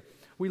something here.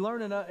 We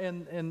learn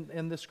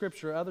in the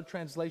scripture, other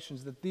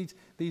translations, that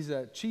these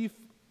chief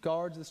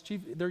guards,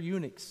 they're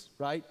eunuchs,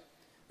 right?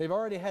 They've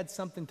already had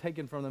something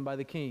taken from them by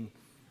the king,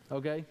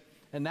 okay?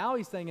 And now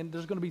he's thinking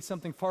there's going to be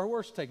something far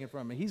worse taken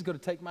from me. He's going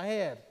to take my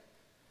head.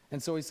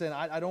 And so he's saying,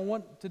 I don't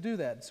want to do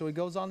that. So he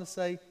goes on to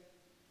say,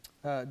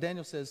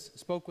 Daniel says,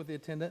 spoke with the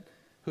attendant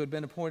who had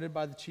been appointed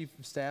by the chief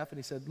of staff, and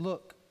he said,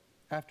 look,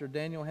 after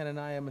Daniel,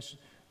 Hananiah,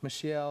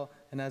 Mishael,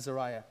 and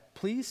Azariah,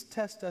 please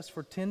test us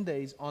for 10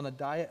 days on a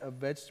diet of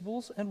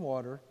vegetables and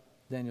water,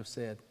 Daniel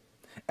said.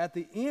 At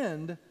the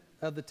end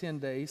of the 10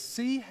 days,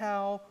 see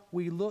how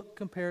we look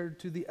compared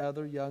to the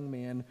other young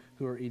men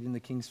who are eating the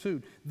king's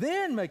food.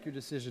 Then make your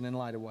decision in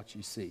light of what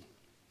you see.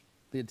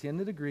 The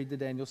attendant agreed to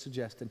Daniel's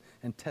suggestion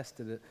and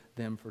tested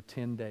them for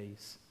 10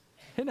 days.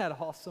 Isn't that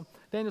awesome?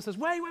 Daniel says,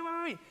 wait.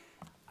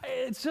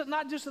 It's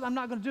not just that I'm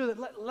not going to do it.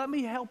 Let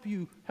me help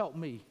you help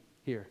me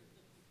here.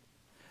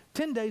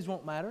 10 days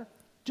won't matter.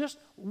 Just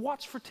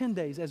watch for 10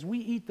 days as we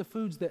eat the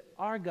foods that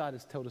our God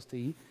has told us to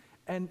eat,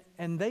 and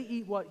they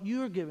eat what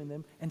you're giving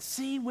them, and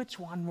see which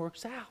one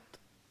works out.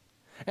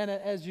 And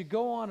as you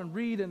go on and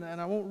read, and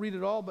I won't read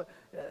it all, but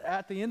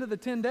at the end of the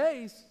 10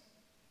 days,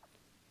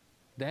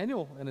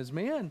 Daniel and his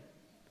men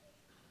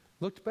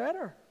looked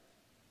better.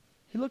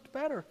 He looked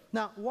better.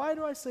 Now, why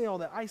do I say all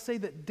that? I say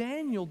that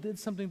Daniel did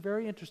something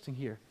very interesting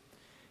here.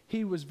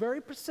 he was very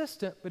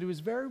persistent, but he was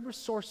very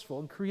resourceful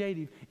and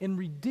creative in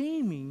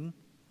redeeming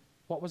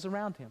what was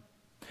around him.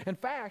 In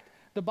fact,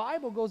 the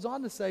Bible goes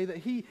on to say that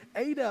he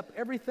ate up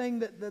everything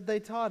that they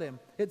taught him.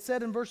 It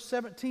said in verse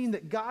 17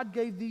 that God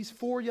gave these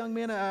 4 young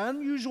men an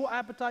unusual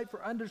appetite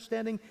for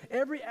understanding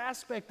every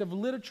aspect of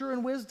literature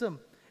and wisdom.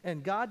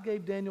 And God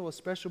gave Daniel a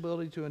special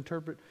ability to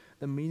interpret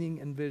the meaning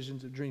and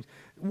visions of dreams.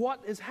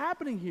 What is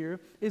happening here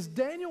is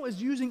Daniel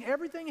is using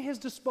everything at his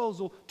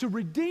disposal to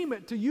redeem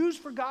it, to use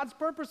for God's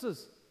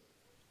purposes.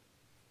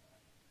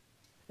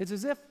 It's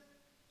as if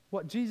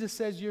what Jesus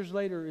says years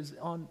later is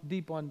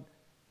deep on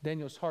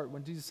Daniel's heart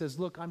when Jesus says,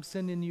 look, I'm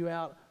sending you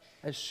out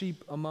as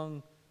sheep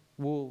among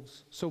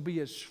wolves. So be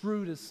as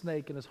shrewd as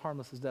snake and as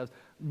harmless as doves.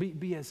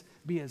 Be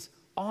as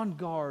on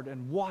guard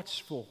and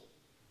watchful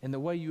in the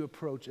way you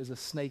approach as a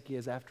snake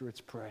is after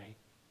its prey.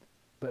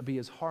 But be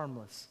as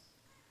harmless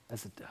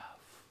as a dove.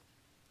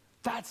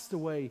 That's the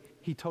way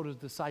he told his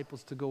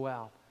disciples to go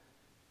out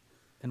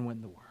and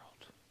win the world.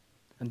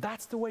 And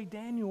that's the way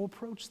Daniel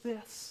approached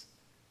this.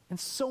 And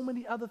so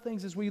many other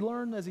things as we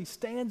learn, as he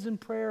stands in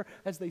prayer,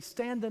 as they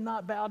stand and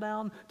not bow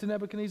down to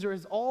Nebuchadnezzar,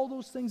 as all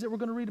those things that we're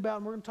going to read about,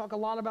 and we're going to talk a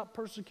lot about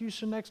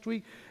persecution next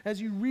week.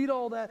 As you read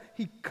all that,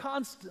 he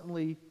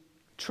constantly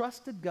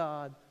trusted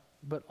God,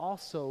 but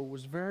also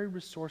was very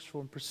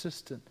resourceful and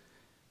persistent.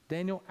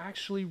 Daniel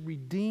actually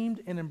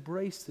redeemed and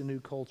embraced the new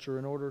culture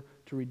in order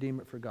to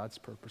redeem it for God's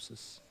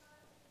purposes.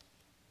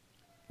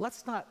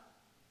 Let's not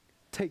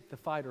take the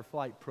fight or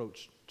flight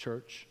approach,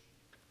 church.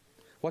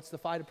 What's the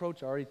fight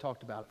approach? I already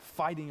talked about it.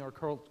 Fighting our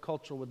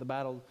culture with the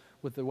battle,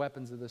 with the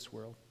weapons of this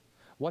world.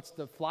 What's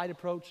the flight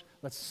approach?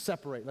 Let's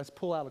separate. Let's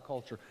pull out a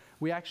culture.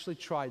 We actually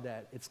tried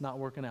that. It's not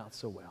working out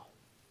so well.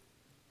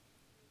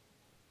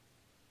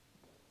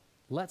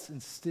 Let's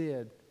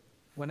instead,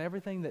 when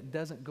everything that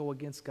doesn't go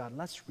against God,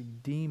 let's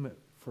redeem it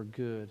for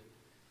good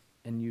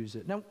and use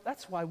it. Now,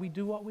 that's why we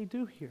do what we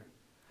do here.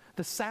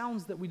 The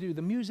sounds that we do,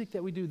 the music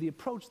that we do, the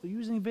approach, the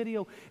using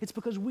video, it's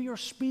because we are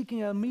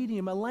speaking a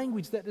medium, a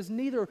language that is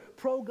neither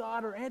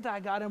pro-God or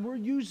anti-God, and we're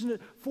using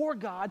it for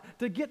God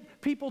to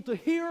get people to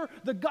hear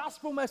the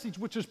gospel message,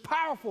 which is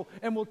powerful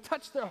and will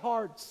touch their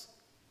hearts.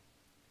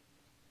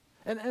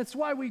 And it's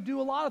why we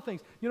do a lot of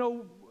things. You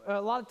know, a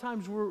lot of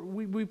times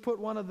we put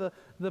one of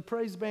the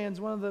praise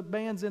bands, one of the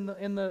bands in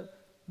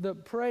the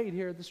parade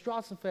here at the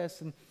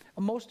Strassenfest, and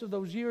most of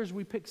those years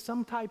we pick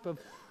some type of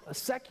a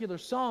secular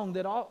song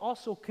that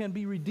also can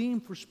be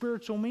redeemed for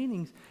spiritual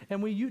meanings.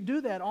 And we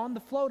do that on the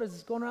float as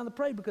it's going around the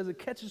parade because it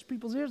catches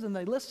people's ears and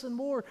they listen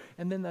more,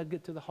 and then they'll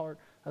get to the heart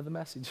of the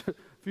message. A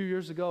few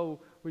years ago,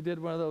 we did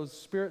one of those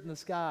Spirit in the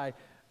Sky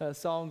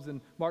songs,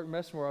 and Mark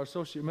Messmore, our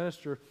associate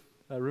minister,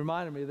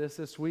 reminded me of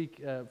this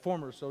week,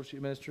 former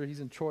associate minister. He's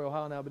in Troy,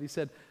 Ohio now, but he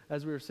said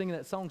as we were singing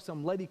that song,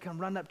 some lady come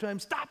running up to him,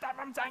 "Stop that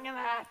from singing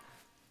that!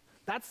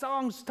 That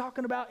song's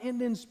talking about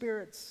Indian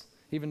spirits."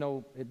 Even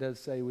though it does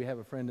say we have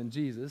a friend in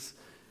Jesus.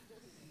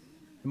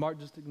 And Mark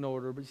just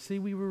ignored her. But you see,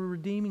 we were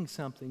redeeming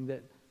something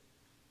that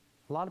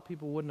a lot of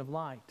people wouldn't have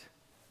liked.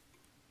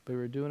 But we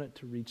were doing it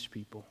to reach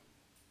people.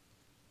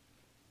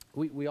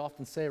 We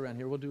often say around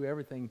here, we'll do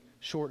everything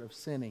short of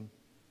sinning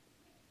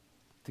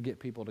to get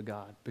people to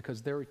God,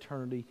 because their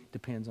eternity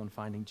depends on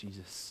finding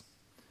Jesus.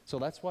 So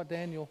that's what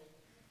Daniel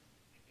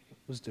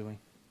was doing.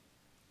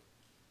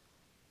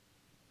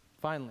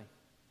 Finally,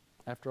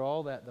 after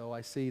all that, though,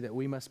 I see that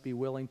we must be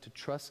willing to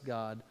trust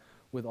God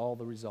with all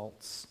the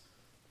results.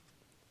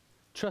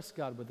 Trust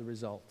God with the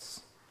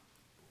results.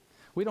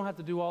 We don't have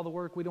to do all the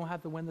work. We don't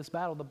have to win this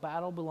battle. The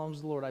battle belongs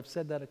to the Lord. I've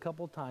said that a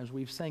couple of times.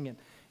 We've sang it.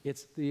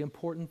 It's the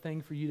important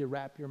thing for you to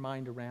wrap your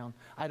mind around.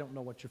 I don't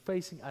know what you're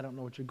facing. I don't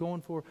know what you're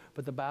going for,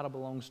 but the battle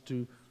belongs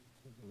to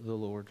the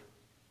Lord.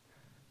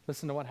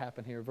 Listen to what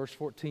happened here. Verse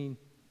 14.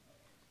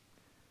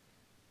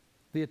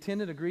 The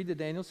attendant agreed to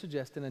Daniel's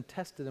suggestion and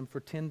tested him for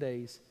 10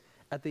 days.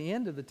 At the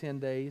end of the 10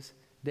 days,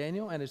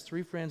 Daniel and his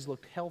 3 friends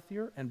looked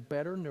healthier and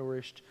better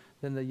nourished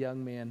than the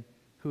young man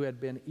who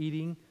had been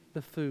eating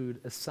the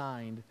food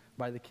assigned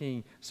by the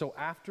king. So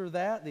after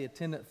that, the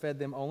attendant fed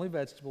them only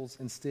vegetables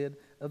instead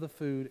of the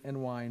food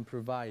and wine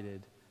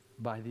provided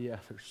by the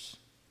others.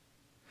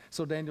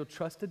 So Daniel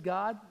trusted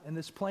God in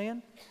this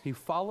plan. He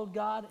followed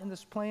God in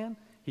this plan.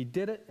 He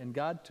did it, and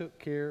God took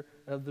care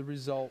of the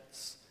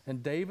results.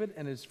 And David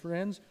and his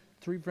friends,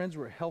 3 friends,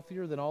 were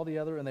healthier than all the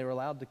other, and they were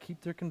allowed to keep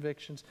their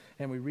convictions.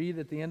 And we read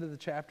at the end of the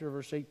chapter,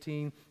 verse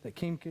 18, that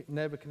King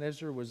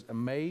Nebuchadnezzar was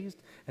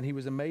amazed, and he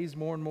was amazed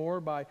more and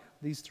more by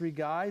these 3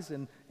 guys,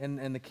 and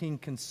the king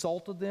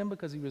consulted them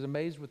because he was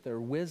amazed with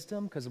their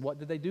wisdom. Because what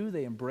did they do?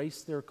 They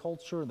embraced their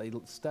culture. They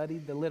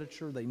studied the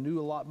literature. They knew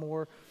a lot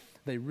more.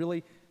 They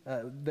really,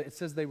 it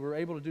says they were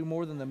able to do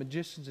more than the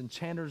magicians and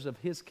enchanters of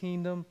his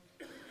kingdom.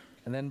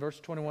 And then verse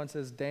 21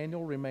 says,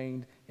 Daniel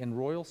remained in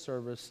royal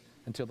service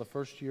until the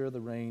first year of the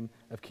reign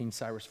of King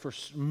Cyrus. For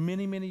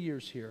many, many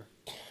years here,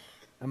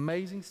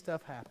 amazing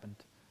stuff happened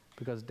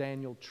because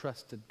Daniel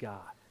trusted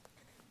God.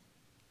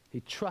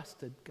 He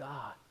trusted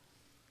God.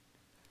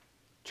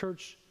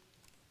 Church,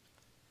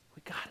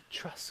 we got to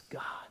trust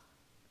God.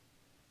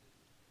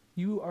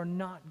 You are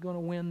not going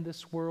to win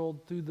this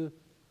world through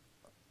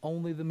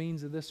only the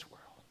means of this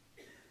world.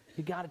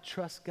 You got to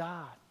trust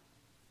God.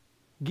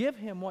 Give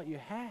Him what you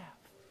have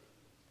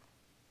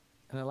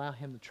and allow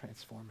Him to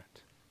transform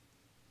it.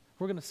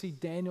 We're going to see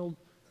Daniel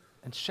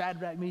and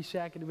Shadrach,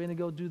 Meshach, and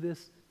Abednego do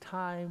this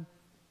time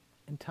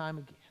and time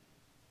again.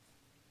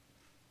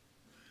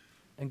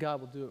 And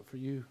God will do it for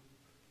you.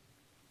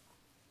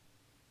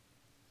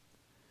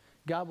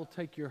 God will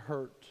take your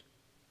hurt.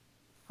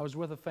 I was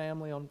with a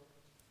family on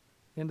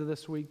into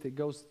this week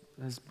that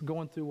is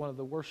going through one of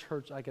the worst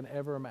hurts I can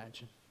ever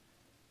imagine.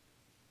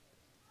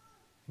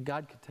 And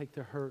God can take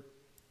their hurt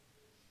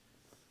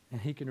and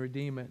He can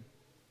redeem it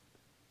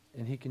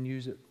and He can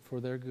use it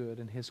for their good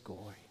and His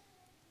glory.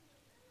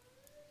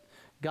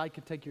 God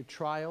can take your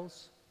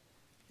trials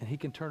and He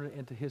can turn it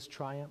into His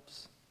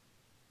triumphs.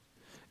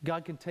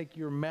 God can take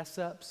your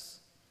mess-ups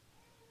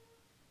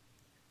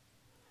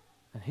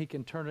and He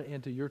can turn it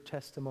into your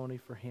testimony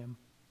for Him.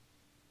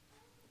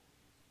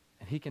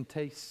 And He can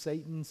take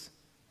Satan's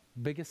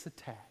biggest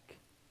attack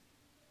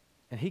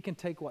and He can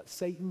take what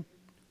Satan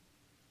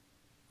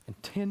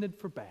intended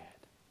for bad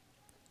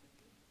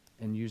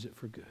and use it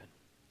for good.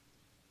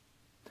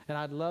 And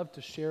I'd love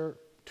to share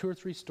 2 or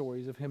 3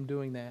 stories of Him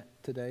doing that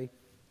today,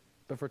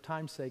 but for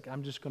time's sake,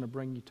 I'm just going to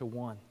bring you to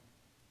one.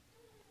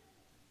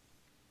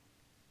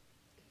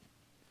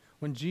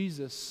 When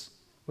Jesus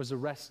was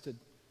arrested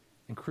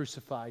and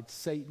crucified,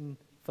 Satan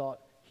thought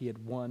he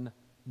had won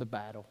the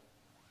battle.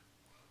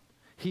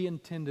 He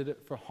intended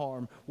it for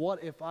harm.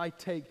 What if I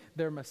take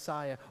their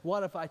Messiah?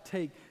 What if I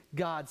take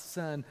God's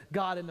Son,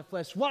 God in the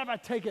flesh? What if I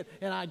take it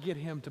and I get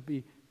Him to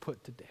be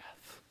put to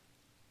death?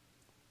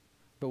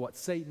 But what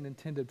Satan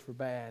intended for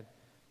bad,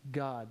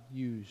 God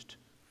used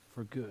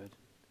for good.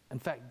 In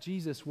fact,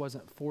 Jesus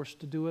wasn't forced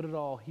to do it at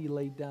all. He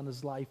laid down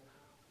His life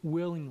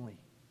willingly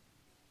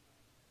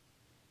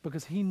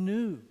because He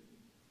knew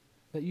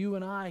that you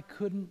and I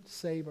couldn't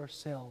save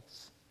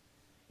ourselves.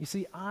 You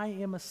see, I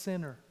am a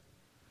sinner.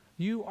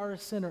 You are a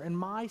sinner, and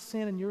my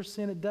sin and your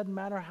sin, it doesn't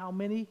matter how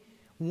many,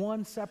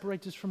 one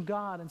separates us from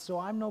God, and so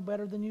I'm no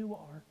better than you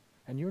are,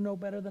 and you're no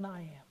better than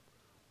I am.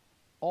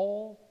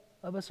 All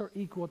of us are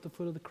equal at the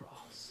foot of the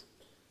cross.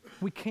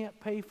 We can't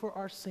pay for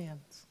our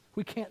sins.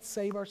 We can't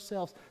save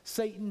ourselves.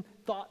 Satan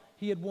thought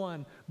he had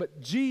won,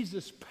 but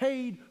Jesus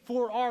paid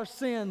for our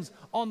sins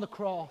on the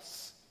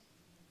cross.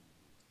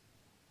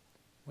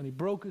 When He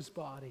broke His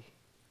body,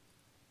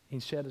 He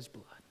shed His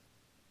blood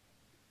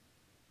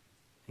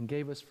and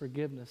gave us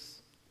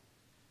forgiveness.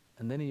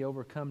 And then He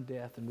overcome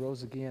death and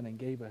rose again and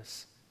gave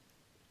us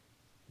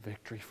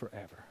victory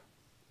forever.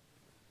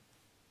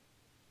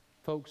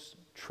 Folks,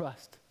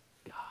 trust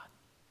God.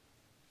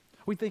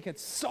 We think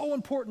it's so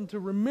important to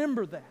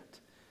remember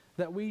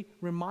that we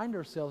remind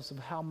ourselves of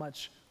how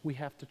much we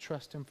have to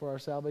trust Him for our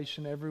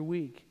salvation every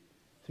week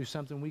through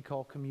something we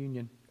call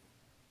communion.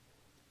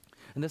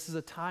 And this is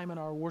a time in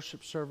our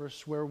worship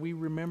service where we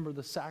remember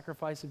the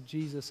sacrifice of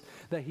Jesus,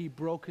 that He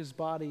broke His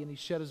body and He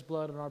shed His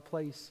blood in our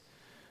place.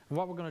 And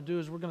what we're going to do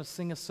is we're going to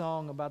sing a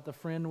song about the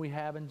friend we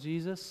have in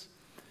Jesus.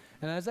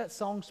 And as that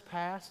song's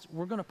passed,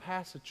 we're going to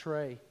pass a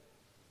tray.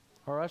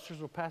 Our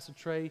ushers will pass a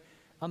tray.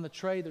 On the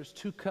tray, there's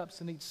 2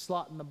 cups in each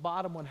slot, and the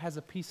bottom one has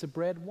a piece of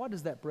bread. What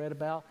is that bread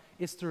about?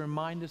 It's to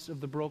remind us of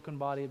the broken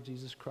body of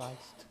Jesus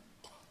Christ.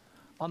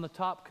 On the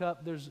top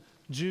cup, there's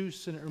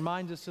juice, and it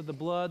reminds us of the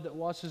blood that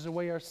washes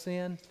away our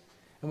sin.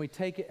 And we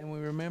take it and we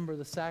remember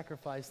the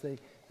sacrifice that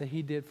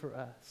He did for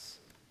us.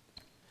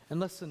 And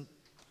listen,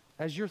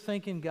 as you're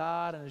thanking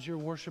God and as you're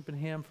worshiping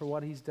Him for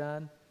what He's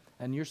done,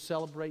 and you're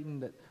celebrating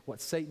that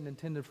what Satan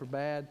intended for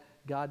bad,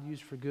 God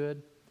used for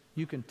good,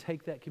 you can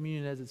take that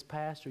communion as it's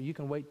passed, or you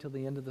can wait till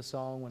the end of the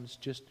song when it's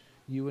just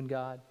you and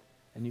God,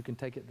 and you can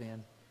take it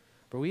then.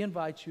 But we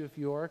invite you, if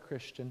you are a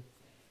Christian,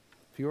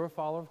 if you're a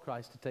follower of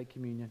Christ, to take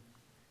communion.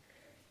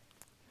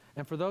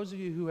 And for those of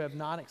you who have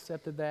not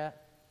accepted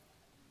that,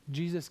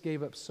 Jesus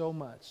gave up so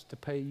much to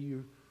pay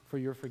you for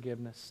your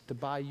forgiveness, to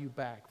buy you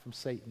back from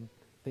Satan,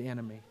 the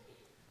enemy.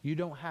 You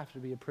don't have to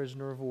be a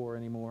prisoner of war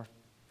anymore.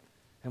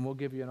 And we'll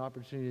give you an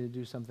opportunity to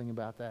do something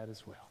about that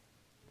as well.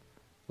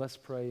 Let's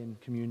pray and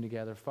commune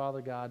together.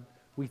 Father God,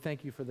 we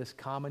thank You for this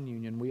common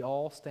union. We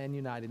all stand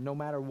united, no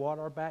matter what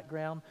our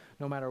background,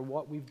 no matter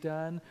what we've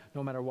done,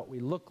 no matter what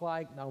we look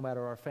like, no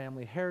matter our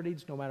family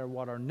heritage, no matter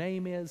what our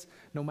name is,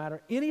 no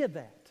matter any of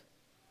that.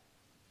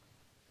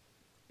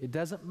 It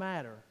doesn't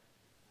matter,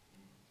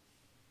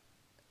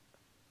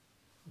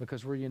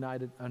 because we're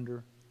united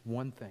under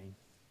one thing,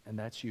 and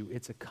that's You.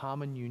 It's a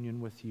common union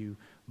with You,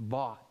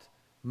 bought,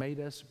 made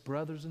us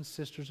brothers and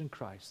sisters in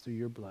Christ through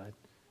Your blood.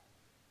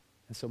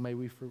 And so may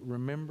we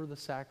remember the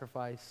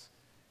sacrifice,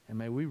 and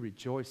may we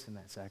rejoice in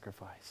that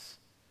sacrifice.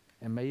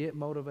 And may it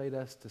motivate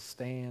us to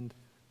stand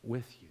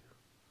with You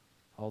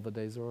all the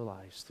days of our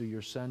lives. Through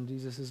Your Son,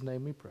 Jesus'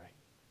 name we pray.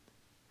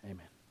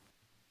 Amen.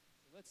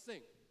 Let's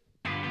sing.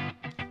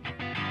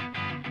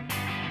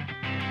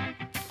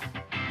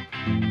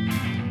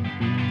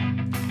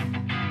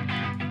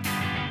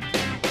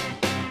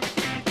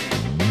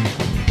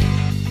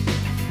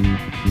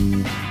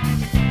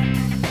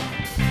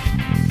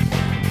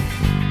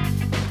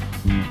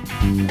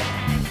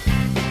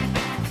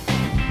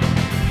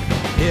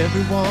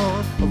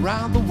 Everyone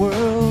around the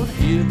world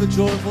hear the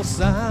joyful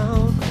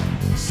sound.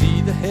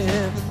 See the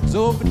heavens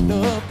open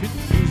up and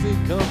music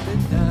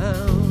coming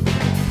down.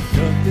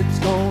 Nothing's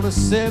gonna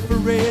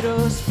separate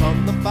us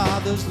from the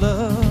Father's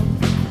love.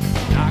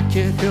 I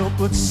can't help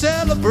but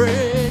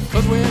celebrate,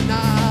 'cause we're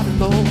not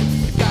alone.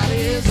 God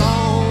is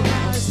on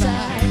our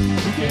side.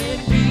 Who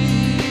can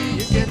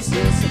be against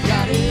us?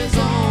 God is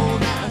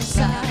on our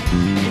side.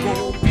 We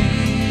won't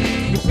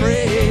be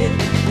afraid.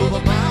 Though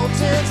the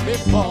mountains may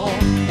fall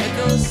and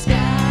the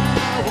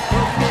sky will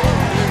crumble,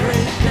 there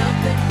ain't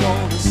nothing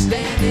gonna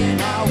stand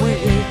in our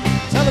way.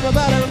 Tell them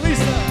about it,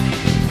 Lisa.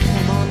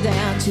 Come on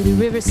down to the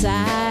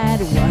riverside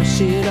and wash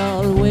it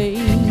all away.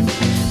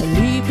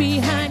 Leave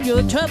behind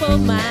your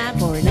troubled mind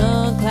for an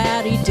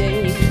uncloudy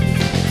day.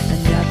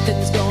 And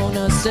nothing's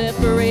gonna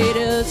separate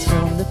us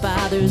from the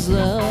Father's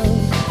love.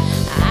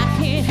 I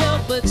can't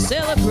help but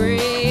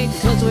celebrate,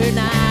 'cause we're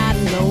not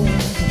alone.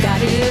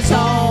 God is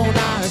on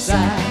our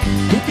side.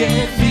 Who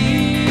can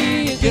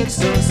be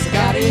against us?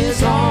 God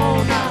is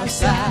on our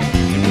side.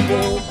 We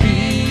won't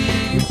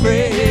be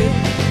afraid.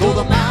 Though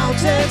the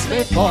mountains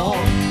may fall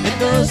and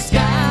the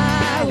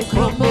sky will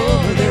crumble,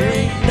 there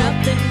ain't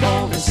nothing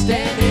gonna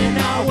stand in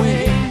our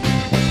way.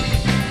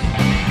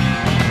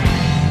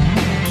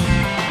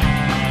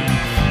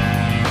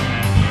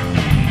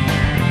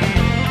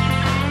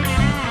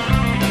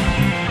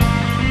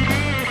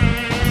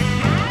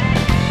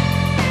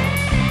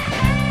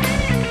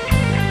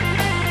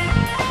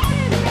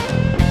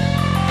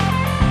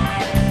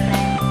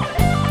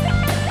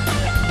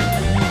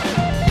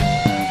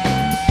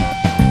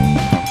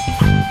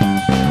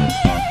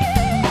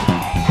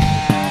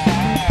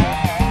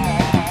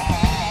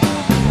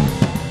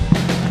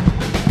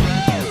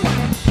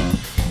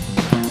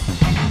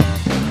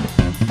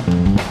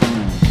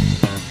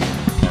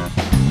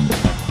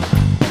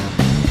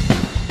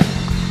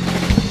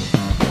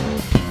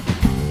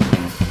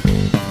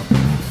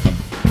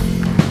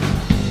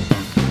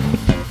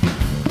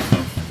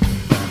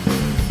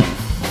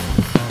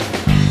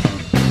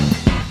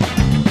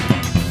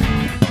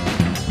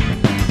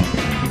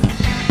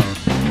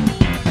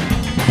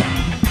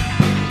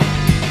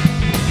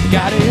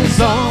 God is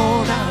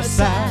on our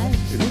side.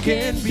 Who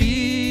can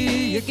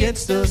be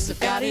against us? If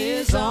God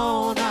is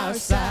on our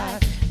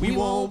side, we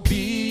won't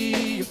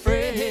be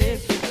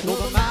afraid. Though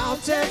the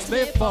mountains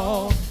may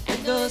fall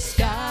and the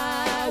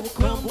sky will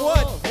crumble.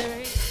 What?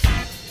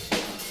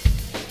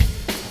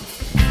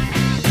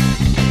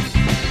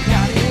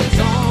 God is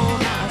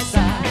on our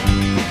side.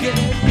 Who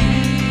can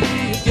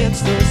be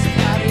against us? If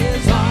God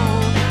is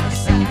on our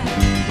side,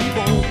 we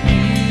won't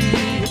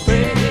be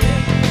afraid.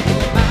 Though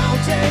the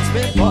mountains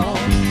may fall,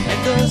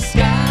 the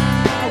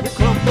sky will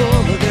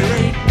crumble, there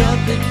ain't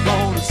nothing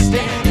gonna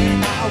stand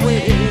in our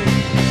way.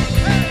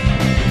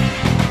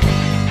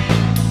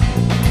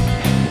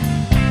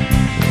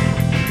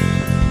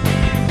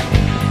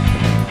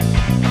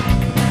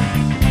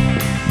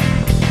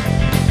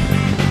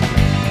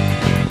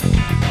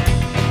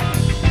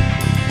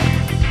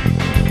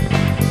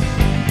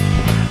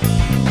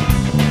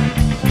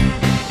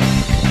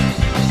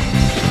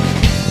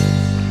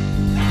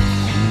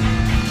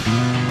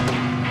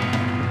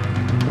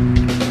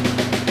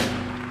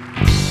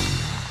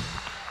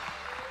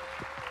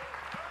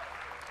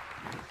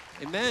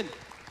 Amen.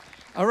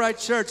 All right,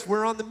 church,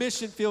 we're on the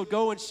mission field.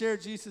 Go and share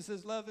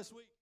Jesus' love this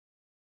week.